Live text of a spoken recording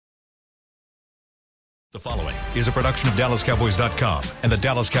The following is a production of DallasCowboys.com and the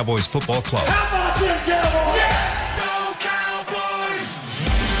Dallas Cowboys Football Club. How about them Cowboys? Yeah! Go Cowboys!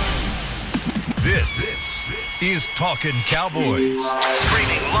 This is Talkin' Cowboys.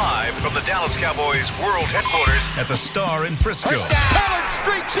 Streaming live from the Dallas Cowboys World Headquarters at the Star in Frisco. Pollard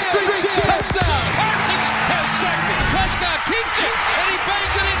streaks in. Touchdown. Parsons has sacked it. Prescott keeps it, and he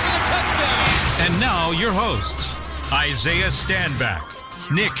bangs it in for the touchdown. And now your hosts, Isaiah Stanback,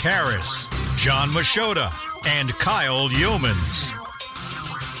 Nick Harris, John Machota, and Kyle Yeomans.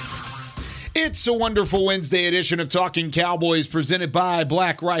 It's a wonderful Wednesday edition of Talking Cowboys presented by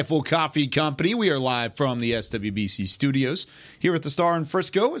Black Rifle Coffee Company. We are live from the SWBC studios here at the Star in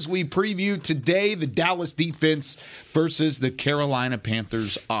Frisco as we preview today the Dallas defense versus the Carolina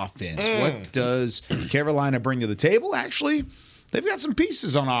Panthers offense. What does Carolina bring to the table? Actually, they've got some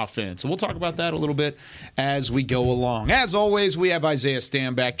pieces on offense. We'll talk about that a little bit as we go along. As always, we have Isaiah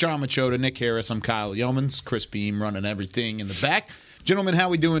Stanback, John Machota, Nick Harris. I'm Kyle Yeomans. Chris Beam running everything in the back. Gentlemen, how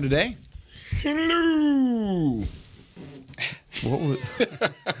we doing today? Hello. What was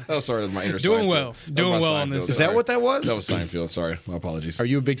Oh, sorry, that's my inner Doing Seinfeld. well. Doing well on this. Is that what that was? That was Seinfeld. Sorry, my apologies. Are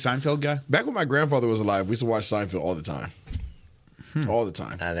you a big Seinfeld guy? Back when my grandfather was alive, we used to watch Seinfeld all the time. All the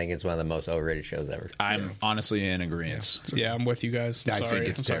time. I think it's one of the most overrated shows ever. I'm honestly in agreement. Yeah, I'm with you guys. I think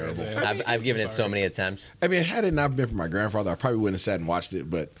it's terrible. I've given it so many attempts. I mean, had it not been for my grandfather, I probably wouldn't have sat and watched it,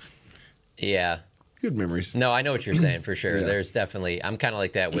 but Yeah. good memories. No, I know what you're saying for sure. Yeah. There's definitely. I'm kind of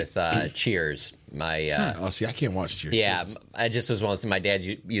like that with Cheers. Oh, see, I can't watch Cheers. Yeah, I just was one. My dad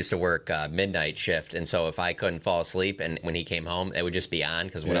used to work midnight shift, and so if I couldn't fall asleep, and when he came home, it would just be on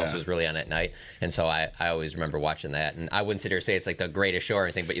because what else was really on at night? And so I always remember watching that. And I wouldn't sit here and say it's like the greatest show or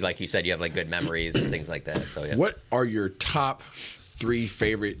anything, but like you said, you have like good memories and things like that. So yeah. What are your top 3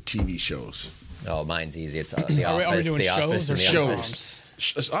 favorite TV shows? Oh, mine's easy. It's The Are we Office, doing The shows Office, or and The shows? Office.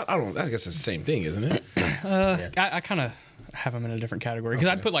 I don't. I guess it's the same thing, isn't it? I kind of have them in a different category because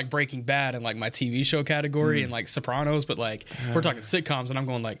I'd put like Breaking Bad in like my TV show category and like Sopranos, but like if we're talking sitcoms, and I'm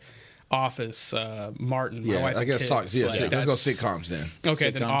going like Office, Martin, my Yeah, wife, I and guess. kids. Yeah, Like, let's go that's- sitcoms then.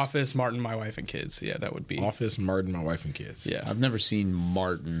 Okay, then Sitcoms. Office, Martin, my wife, and kids. Yeah, that would be. Office, Martin, my wife, and kids. Yeah. I've never seen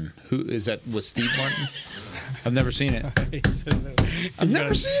Martin. Who is that? Was Steve Martin? I've never seen it. I've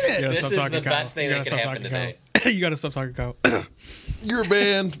never seen it. This is the best thing that could happen today. You got to stop talking, Kyle. You're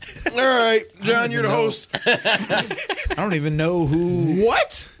banned. All right, John, you're the host. I don't even know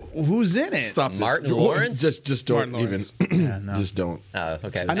What? who's in it. Stop this. Martin Lawrence? Just don't Martin even. Lawrence. Just don't.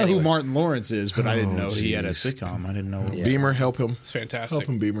 Okay. I know who Martin Lawrence is, but I didn't know he had a jeez. sitcom. I didn't know. Beamer, help him. It's fantastic. Help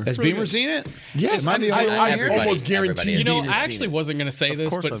him, Beamer. Has Really Beamer good. seen it? Yes, Am I the only one I here? almost guarantee You know, you've I seen actually it. wasn't going to say this,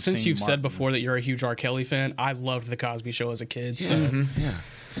 course but I've since seen you've said Martin. before that you're a huge R. Kelly fan, I loved The Cosby Show as a kid. So Yeah.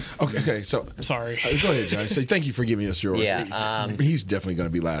 Okay, so sorry. go ahead, John. So thank you for giving us yours. Yeah, He's definitely going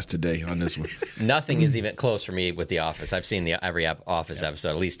to be last today on this one. Nothing is even close for me with The Office. I've seen every Office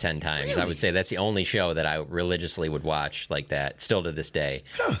episode at least 10 times. I would say that's the only show that I religiously would watch like that, still to this day.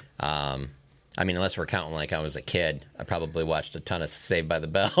 I mean, unless we're counting like I was a kid, I probably watched a ton of Saved by the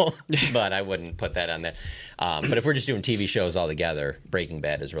Bell, but I wouldn't put that on there. But if we're just doing TV shows all together, Breaking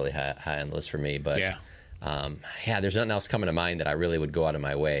Bad is really high on the list for me. But there's nothing else coming to mind that I really would go out of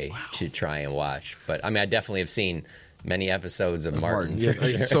my way to try and watch. But I mean, I definitely have seen many episodes of Martin. Yeah. for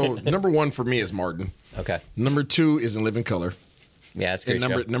sure. So number 1 for me is Martin. Okay. Number 2 is In Living Color. Yeah, that's a great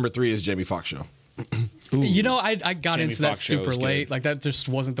And show. number 3 is Jamie Foxx Show. You know, I got Jamie into that Foxx show super is good. late. Like that just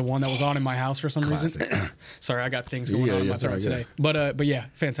wasn't the one that was on in my house for some reason. Sorry, I got things going on in my throat today. But yeah,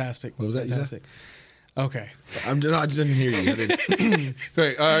 fantastic. What was that you said? Fantastic. Okay. I just didn't hear you.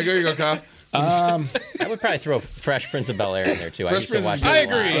 Okay, there you go, Kyle. I would probably throw Fresh Prince of Bel-Air in there, too. I used to watch I that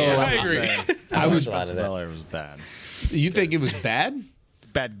a lot. agree. I agree. I watched a lot of that. Bel-Air was bad. You think it was bad?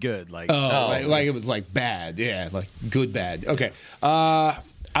 Bad good. Like, Like it was like bad. Yeah, like good bad. Okay.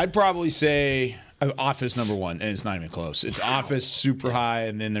 I'd probably say Office number 1, and it's not even close. It's Office super high,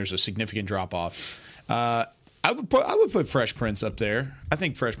 and then there's a significant drop off. I would put Fresh Prince up there. I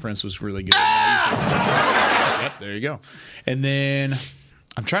think Fresh Prince was really good. Yep, there you go. And then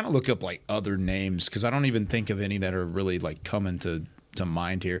I'm trying to look up like other names because I don't even think of any that are really like coming to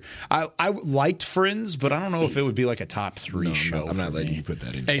mind here. I liked Friends, but I don't know if it would be like a top 3 show. I'm not for letting me. you put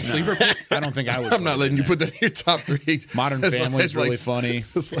that in. Hey, sleeper pick. I don't think I would. I'm not letting you put that in your top 3. Modern Family's really funny.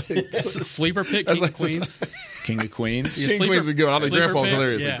 It's like, Sleeper pick, King of Queens. King of Queens. King Queens are good. I think Sleeper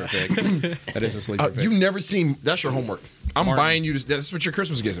Grandpa's picks, hilarious. yeah. That is a sleeper pick. You've never seen. That's your homework. I'm buying you. That's what your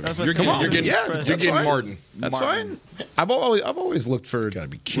Christmas gift is. You're getting that's fine. Martin. That's fine. I've always looked for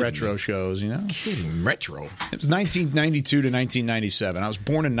retro shows. You know, Kidding retro. it was 1992 to 1997. I was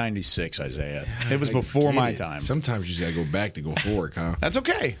born in '96, Isaiah. It was before my time. Sometimes you just gotta go back to go forward, Kyle. That's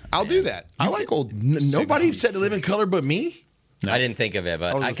okay. I'll do that. I like old. Nobody sitcoms. said to live in color but me. I didn't think of it,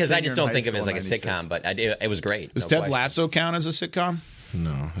 but was a because I senior just in don't high think of it as school like a in sitcom. But it was great. Does no Ted question. Lasso count as a sitcom?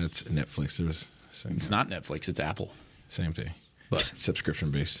 No, that's Netflix. It was It's not Netflix. It's Apple. same thing, but subscription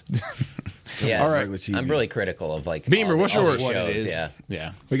based. Yeah, All right. Regular TV. I'm really critical of like Beamer, what's all yours? these What shows, it is. Yeah.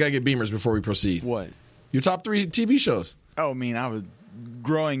 Yeah. We gotta get Beamers before we proceed. What? Your top 3 TV shows. Oh, I mean,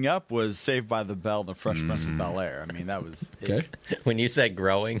 growing up was Saved by the Bell, The Fresh Prince of Bel-Air. I mean, that was it. Okay. When you said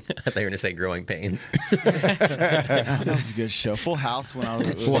growing, I thought you were going to say growing pains. That was a good show. Full House when I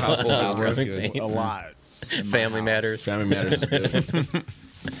was Full House was Growing good. pains. a lot. in my Family house. Matters. Family Matters is good.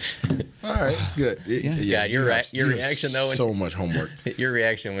 All right, good. Yeah, your reaction though. When, So much homework. Your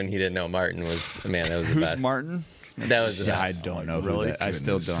reaction when he didn't know Martin was that was the Who's best. Martin? That was the Yeah, I best. don't know. Really? Who that, I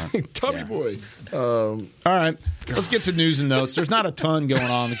still don't. Tommy Yeah. Boy. All right, let's get to news and notes. There's not a ton going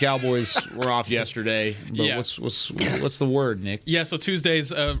on. The Cowboys were off yesterday, but Yeah. what's the word, Nick? Yeah, so Tuesdays,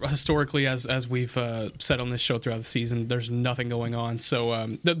 historically, as we've said on this show throughout the season, there's nothing going on. So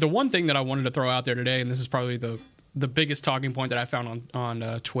the one thing that I wanted to throw out there today, and this is probably the biggest talking point that I found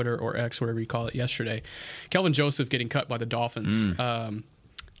on Twitter or X, whatever you call it, yesterday, Kelvin Joseph getting cut by the Dolphins.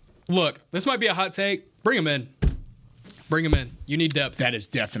 Look, this might be a hot take. Bring him in. Bring him in. You need depth. That is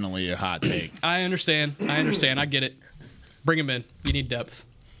definitely a hot take. I understand. I get it. Bring him in. You need depth,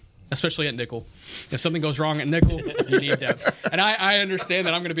 especially at nickel. If something goes wrong at nickel, you need depth. And I understand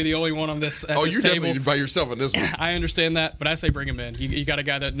that I'm going to be the only one on this at Oh, this you're table. definitely by yourself on this one. I understand that, but I say bring him in. You got a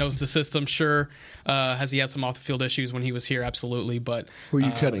guy that knows the system, sure. Has he had some off the field issues when he was here? Absolutely. But Who are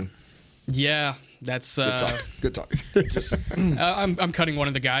you cutting? yeah, that's. Good talk. Just, I'm cutting one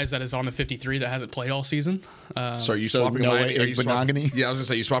of the guys that is on the 53 that hasn't played all season. so are you So swapping no Miami? Are you monogamy? Yeah, I was gonna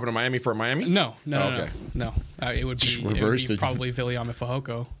say you swapping a Miami for a Miami. No. Okay. It would Just be, reversed it. probably Viliame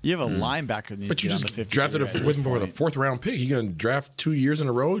Fahoko. You have a linebacker that needs But to you be on just the 50 drafted with him with a 4th round pick. You gonna draft 2 years in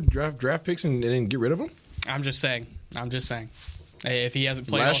a row, draft picks, and then get rid of him? I'm just saying. Hey, if he hasn't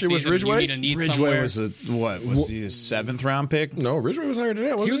played Last all year was season, Ridgeway? you need a need Ridgeway somewhere. was was he a 7th round pick? No, Ridgeway was higher than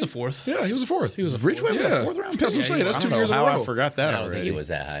that. Wasn't He was a 4th. Yeah, he was a 4th. He was a Ridgeway was Yeah. a 4th round pick. That's what I'm saying. That's I 2 don't years know in a how row. I forgot that I don't already. think he was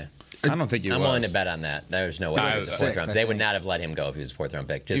that high. I don't think he I'm was. willing to bet on that. There's no way he was a 4th round. I They would think. not have let him go if he was a 4th round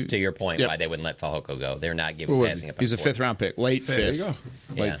pick. Just to your point, Yep. why they wouldn't let Fahoko go. They're not Who giving was passing up. He's a 4th. 5th round pick, late 5th. There you go.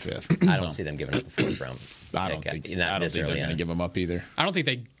 Yeah. Late 5th. I don't see them giving up a 4th round. I don't pick. think. Not I don't this think they're early going to on. give him up either. I don't think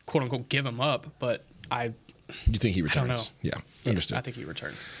they quote unquote give him up, but You think he returns? don't know. Yeah, understood. I think he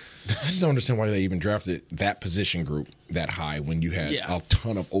returns. I just don't understand why they even drafted that position group that high when you had Yeah. a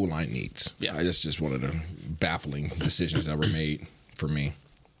ton of O-line needs. Yeah. I just one of the baffling decisions that were made for me.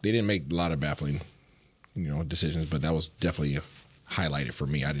 They didn't make a lot of baffling, decisions, but that was definitely highlighted for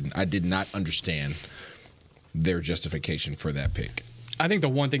me. I did not understand their justification for that pick. I think the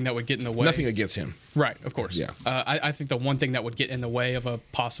one thing that would get in the way. Nothing against him. Right, of course. Yeah. I think the one thing that would get in the way of a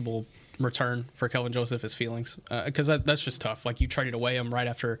possible return for Kelvin Joseph is feelings, because that's just tough. Like you traded him away right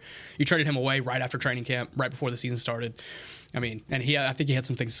after training camp, right before the season started. I mean, and I think he had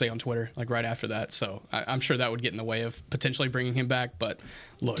some things to say on Twitter, like right after that. So I'm sure that would get in the way of potentially bringing him back. But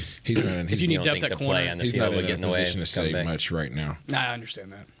look, He's not in, if you You need don't depth think at the play corner, on the he's field not would in get a in the way position of to coming say back. much right now. I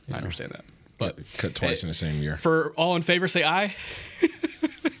understand that. I understand that. But Cut twice in the same year. for all in favor, say aye.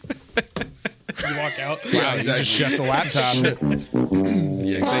 You walk out. Wow, you just shut the laptop.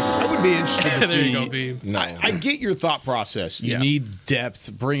 Yeah, thank I would be interested to There see. you go, B. you. No. I get your thought process. You Yeah. need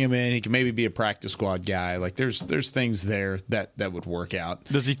depth. Bring him in. He can maybe be a practice squad guy. Like there's things there that would work out.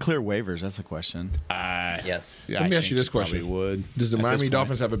 Does he clear waivers? That's the question. Yes. Yeah, Let me I ask you think this he probably question. Would Does the at this Miami point.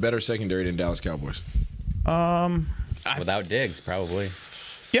 Dolphins have a better secondary than Dallas Cowboys? Without Diggs, probably.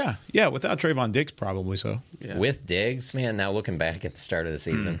 Yeah. Without Trayvon Diggs, probably so. Yeah. With Diggs, man, now looking back at the start of the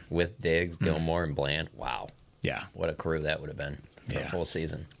season, with Diggs, Gilmore, and Bland, wow. Yeah. What a crew that would have been for a full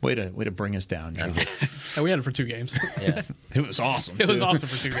season. Way to bring us down, John. And we had it for 2 games. Yeah. It was awesome. It was too. awesome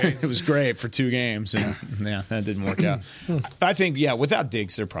for 2 games. It was great for 2 games. And yeah, that didn't work out. I think without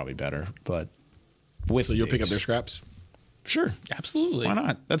Diggs, they're probably better. But with So you'll pick up Diggs, their scraps? Sure. Absolutely. Why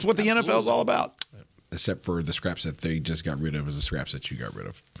not? That's what the NFL's all about. Except for the scraps that they just got rid of as the scraps that you got rid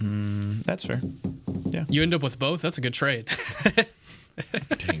of. That's fair. You end up with both. That's a good trade.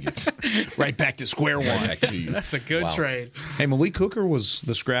 Dang it. Right back to square one. Back to you. That's a good Wow. trade. Hey, Malik Hooker was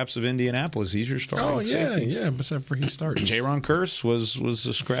the scraps of Indianapolis. He's your starting Oh, yeah, safety. yeah. Except for he started. Jaron Curse was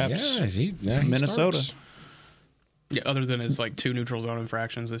the scraps. Yeah, he Minnesota. starts. Yeah, other than his 2 neutral zone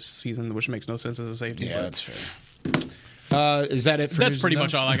infractions this season, which makes no sense as a safety. Yeah, but that's fair. Is that it for That's news pretty and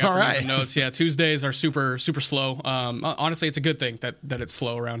much notes? all I got All for right. news and notes. Yeah, Tuesdays are super slow. Honestly, it's a good thing that it's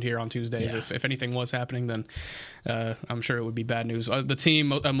slow around here on Tuesdays. Yeah. If anything was happening, then I'm sure it would be bad news. The team,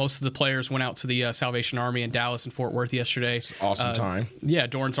 most of the players went out to the Salvation Army in Dallas and Fort Worth yesterday. Awesome time. Yeah,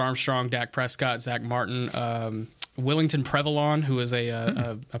 Dorrance Armstrong, Dak Prescott, Zach Martin, Willington Prevalon, who is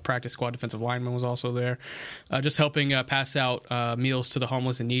a practice squad defensive lineman, was also there, just helping pass out meals to the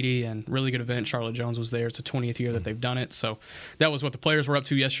homeless and needy. And really good event. Charlotte Jones was there. It's the 20th year that they've done it. So that was what the players were up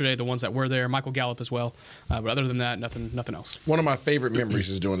to yesterday. The ones that were there, Michael Gallup as well. But other than that, nothing else. One of my favorite memories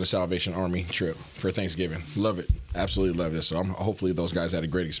is doing the Salvation Army trip for Thanksgiving. Love it. Absolutely love it. So hopefully those guys had a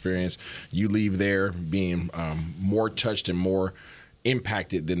great experience. You leave there being more touched and more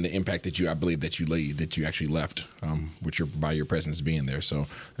impacted than the impact that I believe that you actually left by your presence being there. So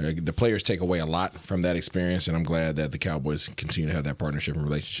the players take away a lot from that experience, and I'm glad that the Cowboys continue to have that partnership and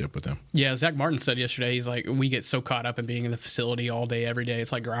relationship with them. Yeah, Zach Martin said yesterday, he's like, we get so caught up in being in the facility all day, every day.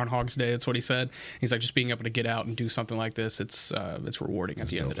 It's like Groundhog's Day. That's what he said. He's like, just being able to get out and do something like this, it's rewarding at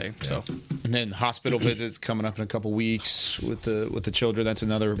the end of the day. Yeah. So, and then hospital visits coming up in a couple weeks with the children. That's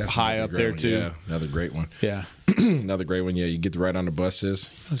another high up there one. too. Yeah, another great one. Yeah. Another great one. Yeah, you get to ride on the buses.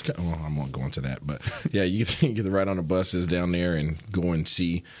 Well, I won't go into that, but yeah, you get to ride on the buses down there and go and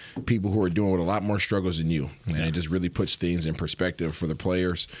see people who are doing with a lot more struggles than you, and it just really puts things in perspective for the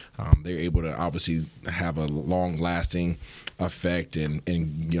players. They're able to obviously have a long-lasting effect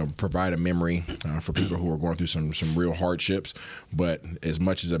and provide a memory for people who are going through some real hardships. But as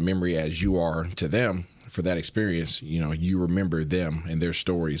much as a memory as you are to them, for that experience, you remember them and their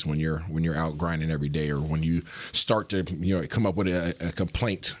stories when you're out grinding every day, or when you start to come up with a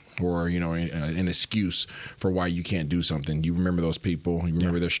complaint or an excuse for why you can't do something. You remember those people, you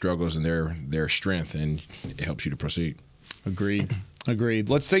remember their struggles and their strength, and it helps you to proceed. Agreed.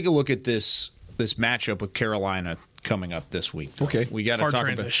 Let's take a look at this matchup with Carolina coming up this week. Okay, we got to hard talk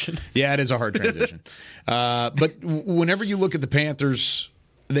transition. Yeah, it is a hard transition. But whenever you look at the Panthers,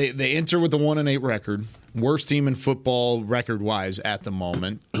 they enter with a 1-8 record, worst team in football record-wise at the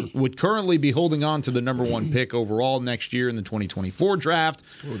moment, would currently be holding on to the number 1 pick overall next year in the 2024 draft.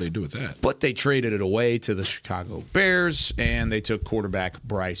 What would they do with that? But they traded it away to the Chicago Bears, and they took quarterback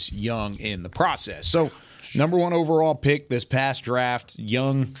Bryce Young in the process. So, number 1 overall pick this past draft,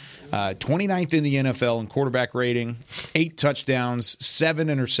 Young, 29th in the NFL in quarterback rating, 8 touchdowns, 7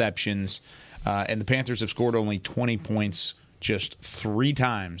 interceptions, and the Panthers have scored only 20 points just 3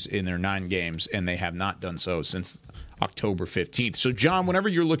 times in their 9 games, and they have not done so since October 15th. So, John, whenever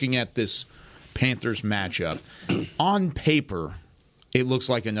you're looking at this Panthers matchup, on paper, it looks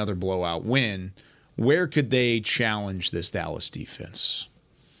like another blowout win. Where could they challenge this Dallas defense?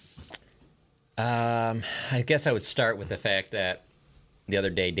 I guess I would start with the fact that the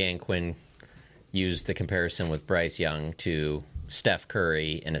other day Dan Quinn used the comparison with Bryce Young to Steph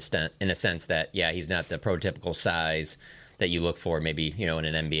Curry in a sense that, yeah, he's not the prototypical size that you look for maybe, in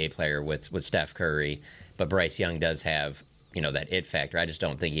an NBA player with Steph Curry. But Bryce Young does have, that it factor. I just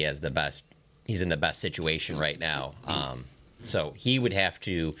don't think he has the best. He's in the best situation right now. So he would have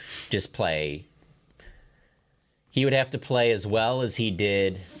to just play. He would have to play as well as he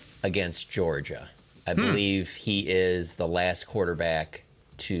did against Georgia. I believe he is the last quarterback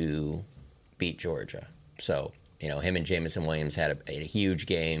to beat Georgia. So, him and Jamison Williams had a huge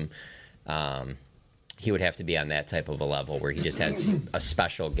game. He would have to be on that type of a level where he just has a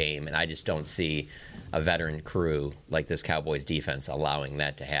special game, and I just don't see a veteran crew like this Cowboys defense allowing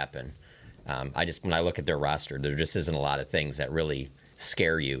that to happen. When I look at their roster, there just isn't a lot of things that really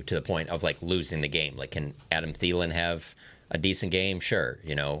scare you to the point of like losing the game. Like, can Adam Thielen have a decent game? Sure.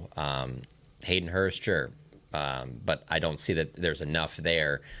 Hayden Hurst, sure. But I don't see that there's enough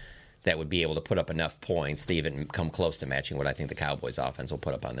there that would be able to put up enough points to even come close to matching what I think the Cowboys offense will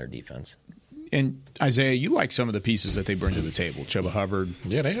put up on their defense. And Isaiah, you like some of the pieces that they bring to the table. Chuba Hubbard.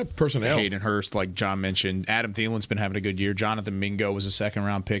 Yeah, they have personnel. Hayden Hurst, like John mentioned. Adam Thielen's been having a good year. Jonathan Mingo was a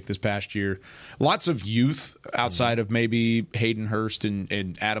second-round pick this past year. Lots of youth outside of maybe Hayden Hurst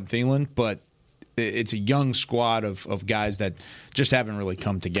and Adam Thielen, but it's a young squad of guys that just haven't really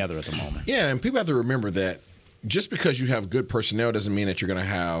come together at the moment. Yeah, and people have to remember that just because you have good personnel doesn't mean that you're going to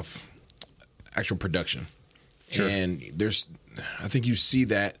have actual production. Sure. And I think you see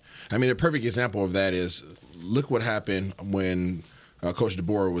that. I mean, the perfect example of that is look what happened when Coach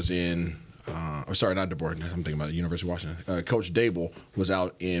DeBoer was in not DeBoer. I'm thinking about the University of Washington. Coach Dable was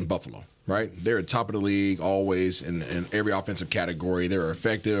out in Buffalo, right? They're at the top of the league always in every offensive category. They were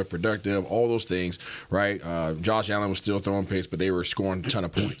effective, productive, all those things, right? Josh Allen was still throwing picks, but they were scoring a ton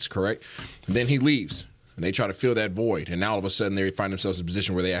of points, correct? And then he leaves. and they try to fill that void. And now all of a sudden they find themselves in a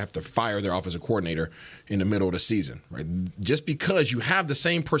position where they have to fire their offensive coordinator in the middle of the season. Right? Just because you have the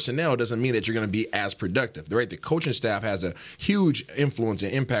same personnel doesn't mean that you're going to be as productive. Right? The coaching staff has a huge influence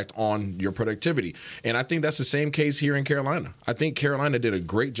and impact on your productivity. And I think that's the same case here in Carolina. I think Carolina did a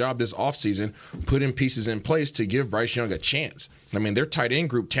great job this offseason putting pieces in place to give Bryce Young a chance. I mean, their tight end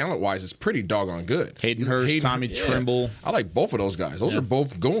group, talent-wise, is pretty doggone good. Hayden Hurst, Tommy Trimble. I like both of those guys. Those are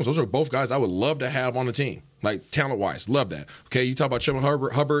both goals. Those are both guys I would love to have on the team, like talent-wise. Love that. Okay, you talk about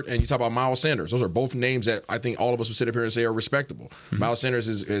Chuba Hubbard and you talk about Miles Sanders. Those are both names that I think all of us would sit up here and say are respectable. Mm-hmm. Miles Sanders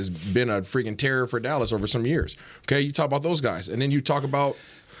has been a freaking terror for Dallas over some years. Okay, you talk about those guys. And then you talk about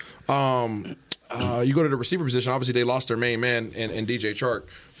you go to the receiver position. Obviously, they lost their main man in DJ Chark,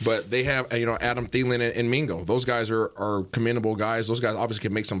 but they have Adam Thielen and Mingo. Those guys are commendable guys. Those guys obviously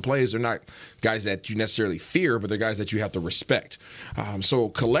can make some plays. They're not guys that you necessarily fear, but they're guys that you have to respect. So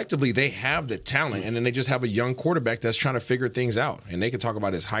collectively, they have the talent, and then they just have a young quarterback that's trying to figure things out. And they can talk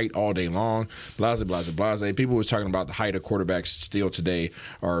about his height all day long. Blase, blase, blase. People who was talking about the height of quarterbacks still today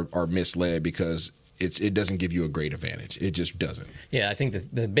are misled because it doesn't give you a great advantage. It just doesn't. Yeah, I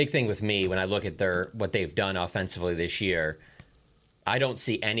think the big thing with me when I look at what they've done offensively this year, I don't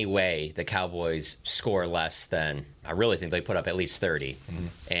see any way the Cowboys score less than, I really think they put up at least 30. Mm-hmm.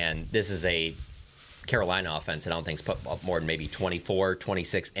 And this is a Carolina offense that I don't think's put up more than maybe 24,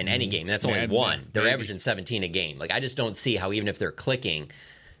 26 in any game. And that's only one. They're averaging 17 a game. Like, I just don't see how, even if they're clicking,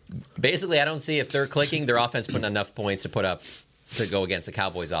 basically I don't see if they're clicking, their offense putting enough points to put up to go against the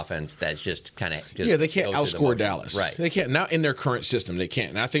Cowboys offense that's just kind of they can't outscore Dallas. Right. They can't. Not in their current system, they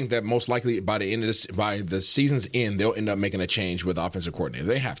can't. And I think that most likely by the season's end, they'll end up making a change with offensive coordinator.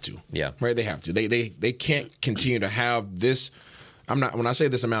 They have to. Yeah. Right. They have to. They can't continue to have this. When I say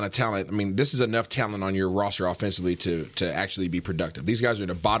this amount of talent, I mean this is enough talent on your roster offensively to actually be productive. These guys are in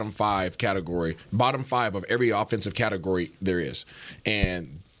the bottom 5 category, bottom 5 of every offensive category there is,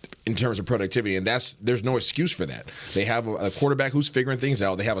 and in terms of productivity, and there's no excuse for that. They have a quarterback who's figuring things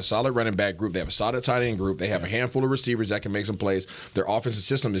out. They have a solid running back group. They have a solid tight end group. They have a handful of receivers that can make some plays. Their offensive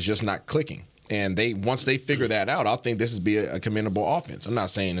system is just not clicking. And once they figure that out, I think this would be a commendable offense. I'm not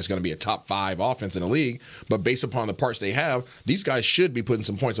saying it's going to be a top 5 offense in the league, but based upon the parts they have, these guys should be putting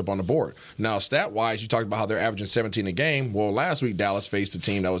some points up on the board. Now, stat-wise, you talked about how they're averaging 17 a game. Well, last week, Dallas faced a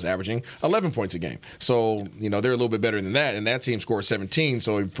team that was averaging 11 points a game. So, they're a little bit better than that, and that team scored 17.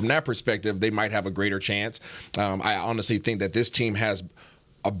 So, from that perspective, they might have a greater chance. I honestly think that this team has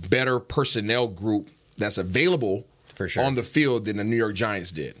a better personnel group that's available for sure on the field than the New York Giants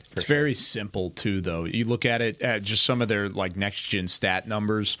did. It's very simple, too, though. You look at it at just some of their next-gen stat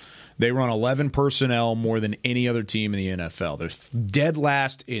numbers. They run 11 personnel more than any other team in the NFL. They're dead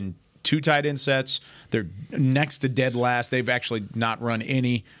last in 2 tight end sets. They're next to dead last. They've actually not run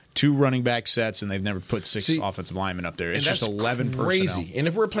any 2 running back sets, and they've never put 6 offensive linemen up there. It's just 11 crazy. personnel. And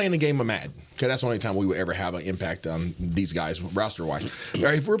if we're playing a game of Madden, because that's the only time we would ever have an impact on these guys roster-wise.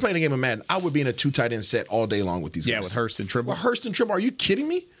 If we're playing a game of Madden, I would be in a 2 tight end set all day long with these guys. Yeah, with Hurst and Trimble. Are you kidding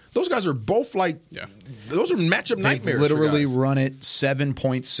me? Those guys are both those are matchup nightmares. They literally run it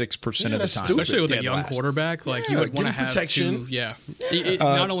 7.6% of the time. Especially with a young quarterback. You would want to have protection.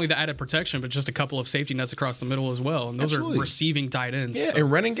 Not only the added protection, but just a couple of safety nets across the middle as well. And those are receiving tight ends. Yeah, and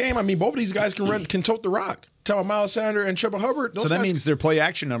running game. I mean, both of these guys can tote the rock. Tell about Miles Sanders and Chuba Hubbard. So that means their play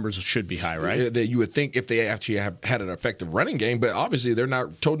action numbers should be high, right? That you would think if they actually have had an effective running game, but obviously they're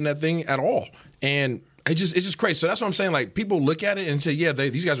not toting that thing at all. And it's just crazy. So that's what I'm saying. People look at it and say, yeah,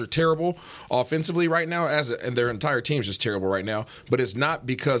 these guys are terrible offensively right now, and their entire team's just terrible right now. But it's not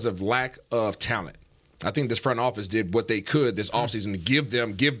because of lack of talent. I think this front office did what they could this offseason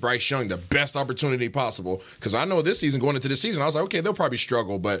to give Bryce Young the best opportunity possible. Because I know this season, going into this season, I was like, okay, they'll probably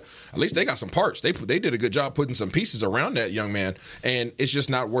struggle, but at least they got some parts. They did a good job putting some pieces around that young man, and it's just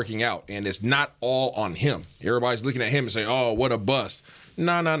not working out. And it's not all on him. Everybody's looking at him and saying, oh, what a bust.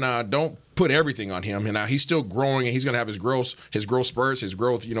 No. Don't put everything on him. And now he's still growing, and he's going to have his growth spurts, his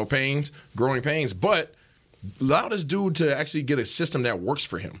growth, growing pains. But allow this dude to actually get a system that works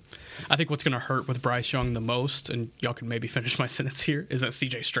for him. I think what's going to hurt with Bryce Young the most, and y'all can maybe finish my sentence here, is that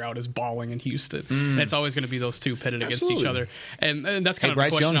C.J. Stroud is balling in Houston. And it's always going to be those two pitted against each other. And that's kind of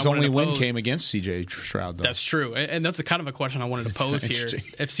Bryce the question Young's I wanted only to win pose. came against C.J. Stroud, though. That's true. And that's the kind of a question I wanted to pose here.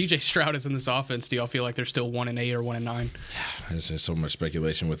 If C.J. Stroud is in this offense, do y'all feel like they're still 1-8 or 1-9? There's just so much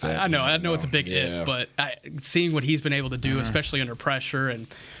speculation with that. I know it's a big if, but seeing what he's been able to do, especially under pressure and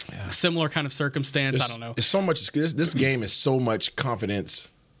a similar kind of circumstance, I don't know. It's so much. This game is so much confidence.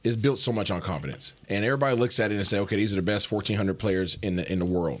 It's built so much on confidence, and everybody looks at it and say, "Okay, these are the best 1,400 players in the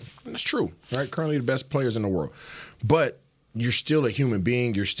world." And that's true, right? Currently, the best players in the world, but you're still a human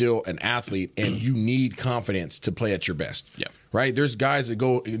being. You're still an athlete, and you need confidence to play at your best. Yeah. Right? There's guys that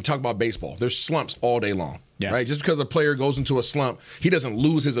go and talk about baseball. There's slumps all day long. Yeah. Right? Just because a player goes into a slump, he doesn't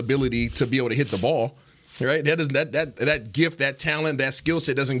lose his ability to be able to hit the ball. Right? That gift, that talent, that skill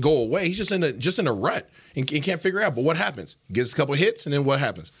set doesn't go away. He's just in a rut and can't figure out. But what happens? He gets a couple hits, and then what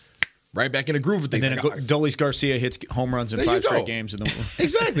happens? Right back in the groove of things. And then Dolis Garcia hits home runs in 5 straight games in the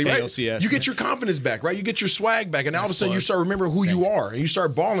exactly right. ALCS. You get your confidence back, right? You get your swag back, and all of a sudden you start remembering who you are, and you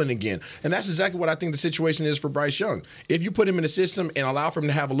start balling again. And that's exactly what I think the situation is for Bryce Young. If you put him in a system and allow for him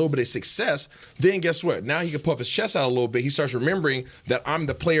to have a little bit of success, then guess what? Now he can puff his chest out a little bit. He starts remembering that I'm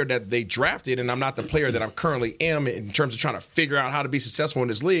the player that they drafted, and I'm not the player that I currently am in terms of trying to figure out how to be successful in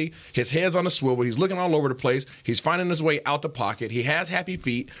this league. His head's on the swivel. He's looking all over the place. He's finding his way out the pocket. He has happy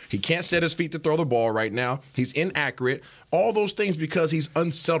feet. He can't set his feet to throw the ball right now. He's inaccurate. All those things because he's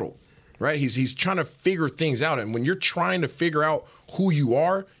unsettled, right? He's trying to figure things out. And when you're trying to figure out who you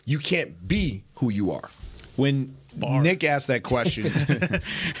are, you can't be who you are. When Nick asked that question,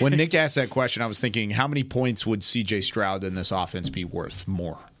 I was thinking, how many points would C.J. Stroud in this offense be worth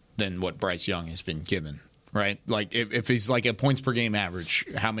more than what Bryce Young has been given? Right? Like if he's like a points per game average,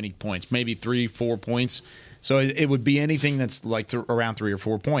 how many points? Maybe 3-4 points. So it would be anything that's like around 3 or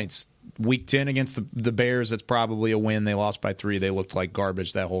 4 points. Week 10 against the Bears, that's probably a win. They lost by 3. They looked like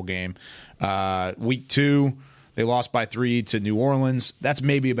garbage that whole game. Week 2, they lost by 3 to New Orleans. That's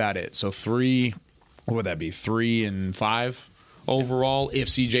maybe about it. So 3, what would that be? 3 and 5 overall if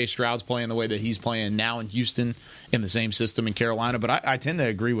C.J. Stroud's playing the way that he's playing now in Houston in the same system in Carolina. But I tend to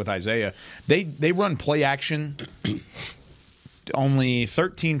agree with Isaiah. They run play action only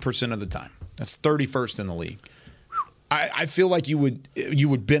 13% of the time. That's 31st in the league. I feel like you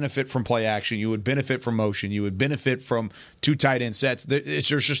would benefit from play action. You would benefit from motion. You would benefit from 2 tight end sets. There's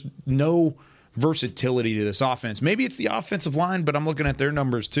just no versatility to this offense. Maybe it's the offensive line, but I'm looking at their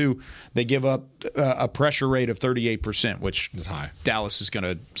numbers too. They give up a pressure rate of 38%, which is high. Dallas is going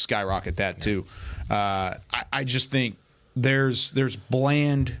to skyrocket that too. I just think there's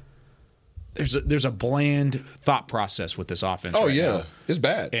bland. There's a bland thought process with this offense. Oh right yeah, now. It's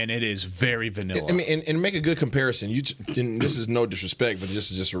bad, and it is very vanilla. I mean, and make a good comparison. And this is no disrespect, but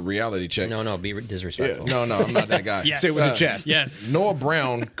this is just a reality check. No, be disrespectful. Yeah, no, I'm not that guy. Yes. Say it with a chest. Yes. Noah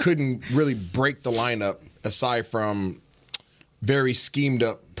Brown couldn't really break the lineup aside from very schemed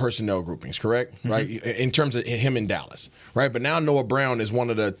up personnel groupings, correct? Mm-hmm. Right? In terms of him in Dallas, right? But now Noah Brown is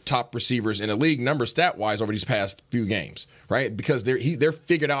one of the top receivers in the league, number stat wise, over these past few games, right? Because they're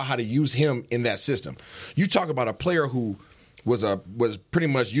figured out how to use him in that system. You talk about a player who was pretty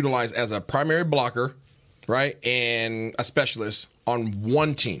much utilized as a primary blocker, right, and a specialist on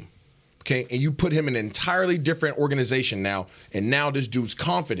one team. Okay, and you put him in an entirely different organization now, and now this dude's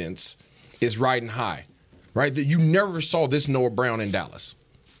confidence is riding high. Right, that you never saw this Noah Brown in Dallas,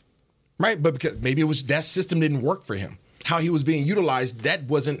 right? But because maybe it was that system didn't work for him. How he was being utilized, that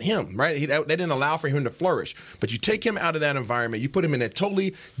wasn't him, right? That didn't allow for him to flourish. But you take him out of that environment, you put him in a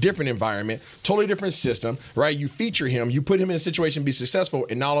totally different environment, totally different system, right? You feature him, you put him in a situation to be successful,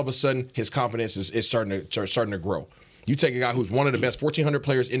 and now all of a sudden his confidence is starting to grow. You take a guy who's one of the best 1,400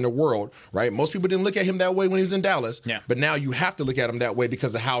 players in the world, right? Most people didn't look at him that way when he was in Dallas. Yeah. But now you have to look at him that way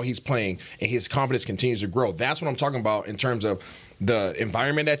because of how he's playing, and his confidence continues to grow. That's what I'm talking about in terms of the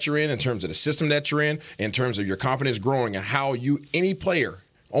environment that you're in terms of the system that you're in terms of your confidence growing, and how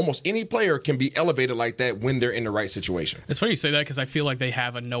almost any player can be elevated like that when they're in the right situation. It's funny you say that because I feel like they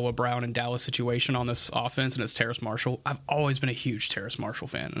have a Noah Brown and Dallas situation on this offense, and it's Terrace Marshall. I've always been a huge Terrace Marshall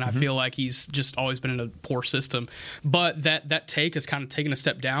fan, and I feel like he's just always been in a poor system. But that take has kind of taken a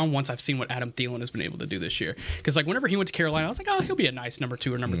step down once I've seen what Adam Thielen has been able to do this year. Because like whenever he went to Carolina, I was like, oh, he'll be a nice number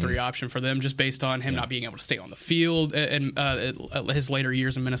 2 or number 3 option for them, just based on him not being able to stay on the field and his later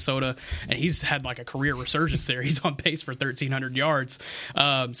years in Minnesota. And he's had like a career resurgence there. He's on pace for 1,300 yards.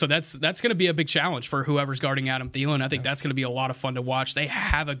 So that's going to be a big challenge for whoever's guarding Adam Thielen. I think that's going to be a lot of fun to watch. They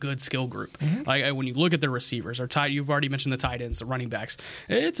have a good skill group. Like when you look at their receivers, you've already mentioned the tight ends, the running backs.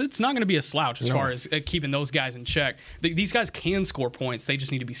 It's not going to be a slouch as far as keeping those guys in check. These guys can score points. They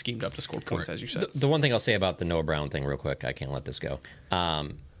just need to be schemed up to score points, as you said. The one thing I'll say about the Noah Brown thing real quick, I can't let this go.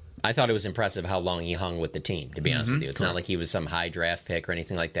 I thought it was impressive how long he hung with the team, to be honest with you. It's not like he was some high draft pick or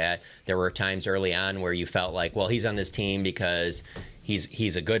anything like that. There were times early on where you felt like, well, he's on this team because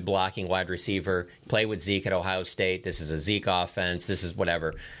he's a good blocking wide receiver, played with Zeke at Ohio State. This is a Zeke offense. This is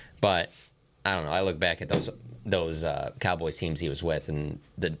whatever. But I don't know. I look back at those Cowboys teams he was with, and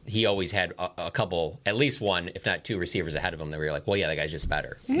he always had a couple, at least one, if not 2 receivers ahead of him that were like, well, yeah, that guy's just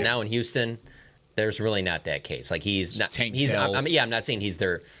better. Now in Houston, there's really not that case. Like he's not. Tank He's. Dell. I'm not saying he's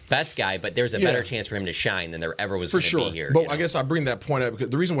their best guy, but there's a better chance for him to shine than there ever was going to be here. But I guess I bring that point up because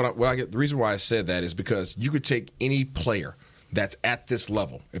the reason the reason why I said that is because you could take any player that's at this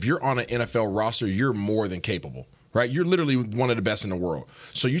level. If you're on an NFL roster, you're more than capable. Right, you're literally one of the best in the world.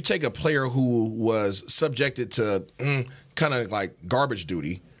 So you take a player who was subjected to kind of like garbage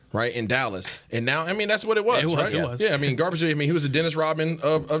duty, right, in Dallas, and now, I mean, that's what it was. Right? It was. Yeah, I mean, garbage duty. I mean, he was the Dennis Rodman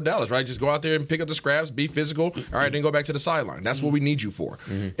of Dallas, right? Just go out there and pick up the scraps, be physical. All right, then go back to the sideline. That's what we need you for.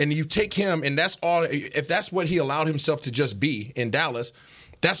 And you take him, and that's all. If that's what he allowed himself to just be in Dallas,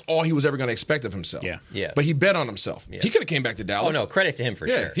 that's all he was ever going to expect of himself. Yeah. But he bet on himself. Yeah. He could have came back to Dallas. Oh, no, credit to him for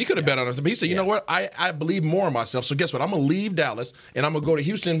sure. He could have bet on himself. But he said, you know what? I believe more in myself. So guess what? I'm going to leave Dallas, and I'm going to go to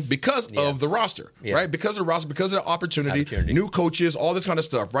Houston because of the roster, right? Because of the roster, because of the opportunity, new coaches, all this kind of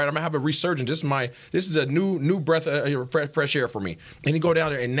stuff, right? I'm going to have a resurgence. This is a new breath of fresh air for me. And he go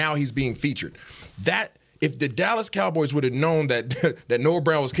down there, and now he's being featured. If the Dallas Cowboys would have known that Noah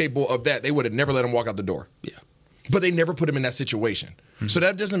Brown was capable of that, they would have never let him walk out the door. Yeah. But they never put him in that situation. So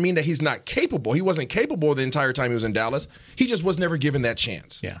that doesn't mean that he's not capable. He wasn't capable the entire time he was in Dallas. He just was never given that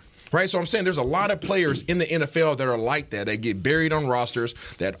chance. Yeah. Right? So I'm saying there's a lot of players in the NFL that are like that. They get buried on rosters,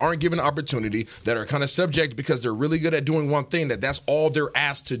 that aren't given an opportunity, that are kind of subject because they're really good at doing one thing, that's all they're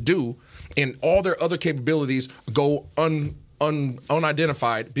asked to do, and all their other capabilities go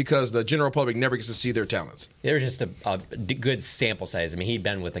unidentified because the general public never gets to see their talents. There's just a good sample size. I mean, he'd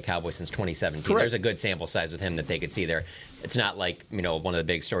been with the Cowboys since 2017. Correct. There's a good sample size with him that they could see there. It's not like, one of the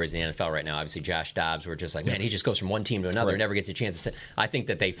big stories in the NFL right now. Obviously, Josh Dobbs, we're just like, man, he just goes from one team to another, never gets a chance to sit. I think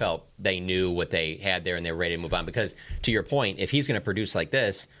that they felt they knew what they had there and they were ready to move on. Because to your point, if he's going to produce like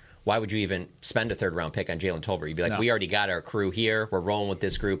this, why would you even spend a third-round pick on Jalen Tolbert? You'd be like, we already got our crew here. We're rolling with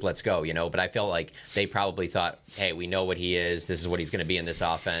this group. Let's go, But I felt like they probably thought, hey, we know what he is. This is what he's going to be in this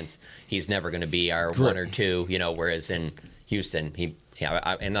offense. He's never going to be our one or two, whereas in Houston,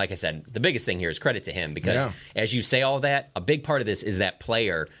 and like I said, the biggest thing here is credit to him because as you say all that, a big part of this is that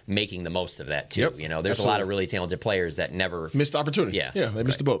player making the most of that too. There's a lot of really talented players that never missed opportunity. They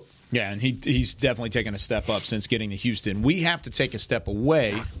missed the boat. Yeah, and he's definitely taken a step up since getting to Houston. We have to take a step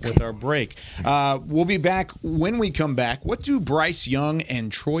away with our break. We'll be back when we come back. What do Bryce Young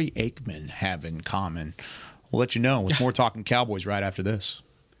and Troy Aikman have in common? We'll let you know with more Talking Cowboys right after this.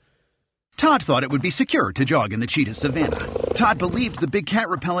 Todd thought it would be secure to jog in the cheetah savanna. Todd believed the big cat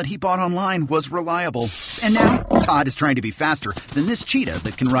repellent he bought online was reliable. And now, Todd is trying to be faster than this cheetah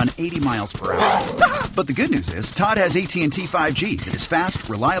that can run 80 miles per hour. But the good news is, Todd has AT&T 5G that is fast,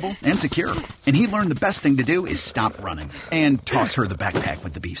 reliable, and secure. And he learned the best thing to do is stop running and toss her the backpack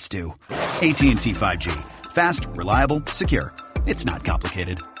with the beef stew. AT&T 5G. Fast, reliable, secure. It's not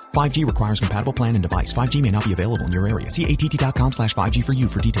complicated. 5G requires compatible plan and device. 5G may not be available in your area. See att.com/5G for you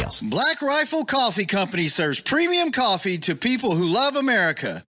for details. Black Rifle Coffee Company serves premium coffee to people who love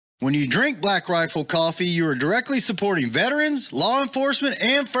America. When you drink Black Rifle coffee, you are directly supporting veterans, law enforcement,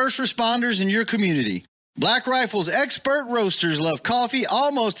 and first responders in your community. Black Rifle's expert roasters love coffee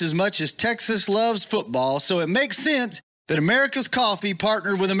almost as much as Texas loves football, so it makes sense that America's Coffee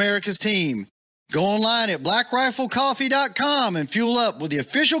partnered with America's team. Go online at blackriflecoffee.com and fuel up with the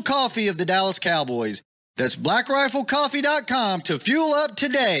official coffee of the Dallas Cowboys. That's blackriflecoffee.com to fuel up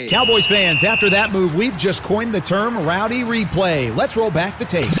today. Cowboys fans, after that move, we've just coined the term Rowdy Replay. Let's roll back the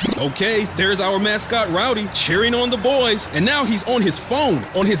tape. Okay, there's our mascot Rowdy cheering on the boys. And now he's on his phone,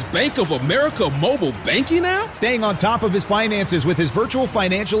 on his Bank of America mobile banking app? Staying on top of his finances with his virtual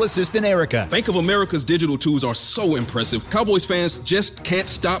financial assistant, Erica. Bank of America's digital tools are so impressive. Cowboys fans just can't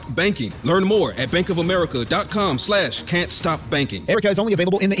stop banking. Learn more at bankofamerica.com/can't stop banking. Erica is only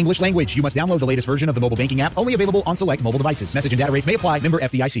available in the English language. You must download the latest version of the mobile banking app, only available on select mobile devices. Message and data rates may apply. Member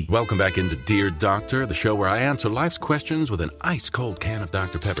FDIC. Welcome back into Dear Doctor, the show where I answer life's questions with an ice-cold can of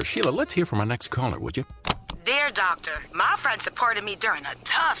Dr. Pepper. Sheila, let's hear from our next caller, would you? Dear Doctor, my friend supported me during a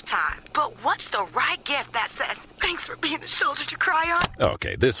tough time, but what's the right gift that says, thanks for being a shoulder to cry on?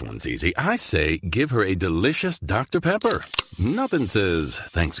 Okay, this one's easy. I say give her a delicious Dr. Pepper. Nothing says,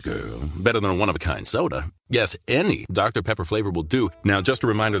 thanks, girl, better than a one-of-a-kind soda. Yes, any Dr. Pepper flavor will do. Now, just a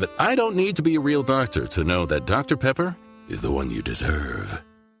reminder that I don't need to be a real doctor to know that Dr. Pepper is the one you deserve.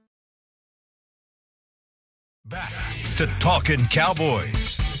 Back to Talkin'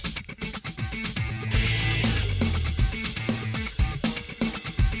 Cowboys.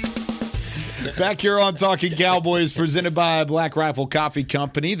 Back here on Talking Cowboys, presented by Black Rifle Coffee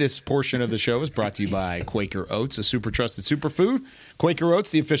Company. This portion of the show is brought to you by Quaker Oats, a super trusted superfood. Quaker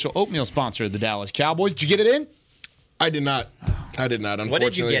Oats, the official oatmeal sponsor of the Dallas Cowboys. Did you get it in? I did not. Unfortunately. What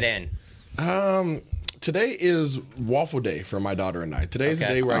did you get in? Today is waffle day for my daughter and I. Today's the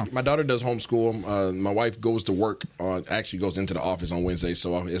day where my daughter does homeschool. My wife goes to work actually goes into the office on Wednesday,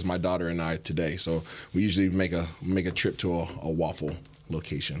 so it's my daughter and I today. So we usually make a trip to a waffle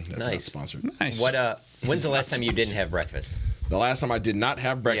location that's not sponsored. Nice. When's the last time you didn't have breakfast? The last time I did not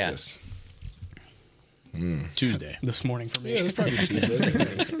have breakfast. Tuesday. This morning for me. Yeah, it's probably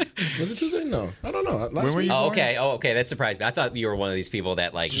Tuesday. Was it Tuesday? No, I don't know. When were you born? Okay. That surprised me. I thought you were one of these people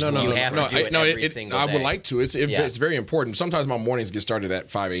that you have to do it every single day. I would like to. It's very important. Sometimes my mornings get started at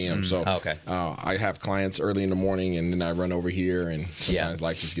 5 a.m. So I have clients early in the morning, and then I run over here, and sometimes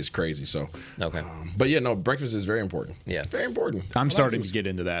life just gets crazy. So but breakfast is very important. Yeah, it's very important. I'm starting to get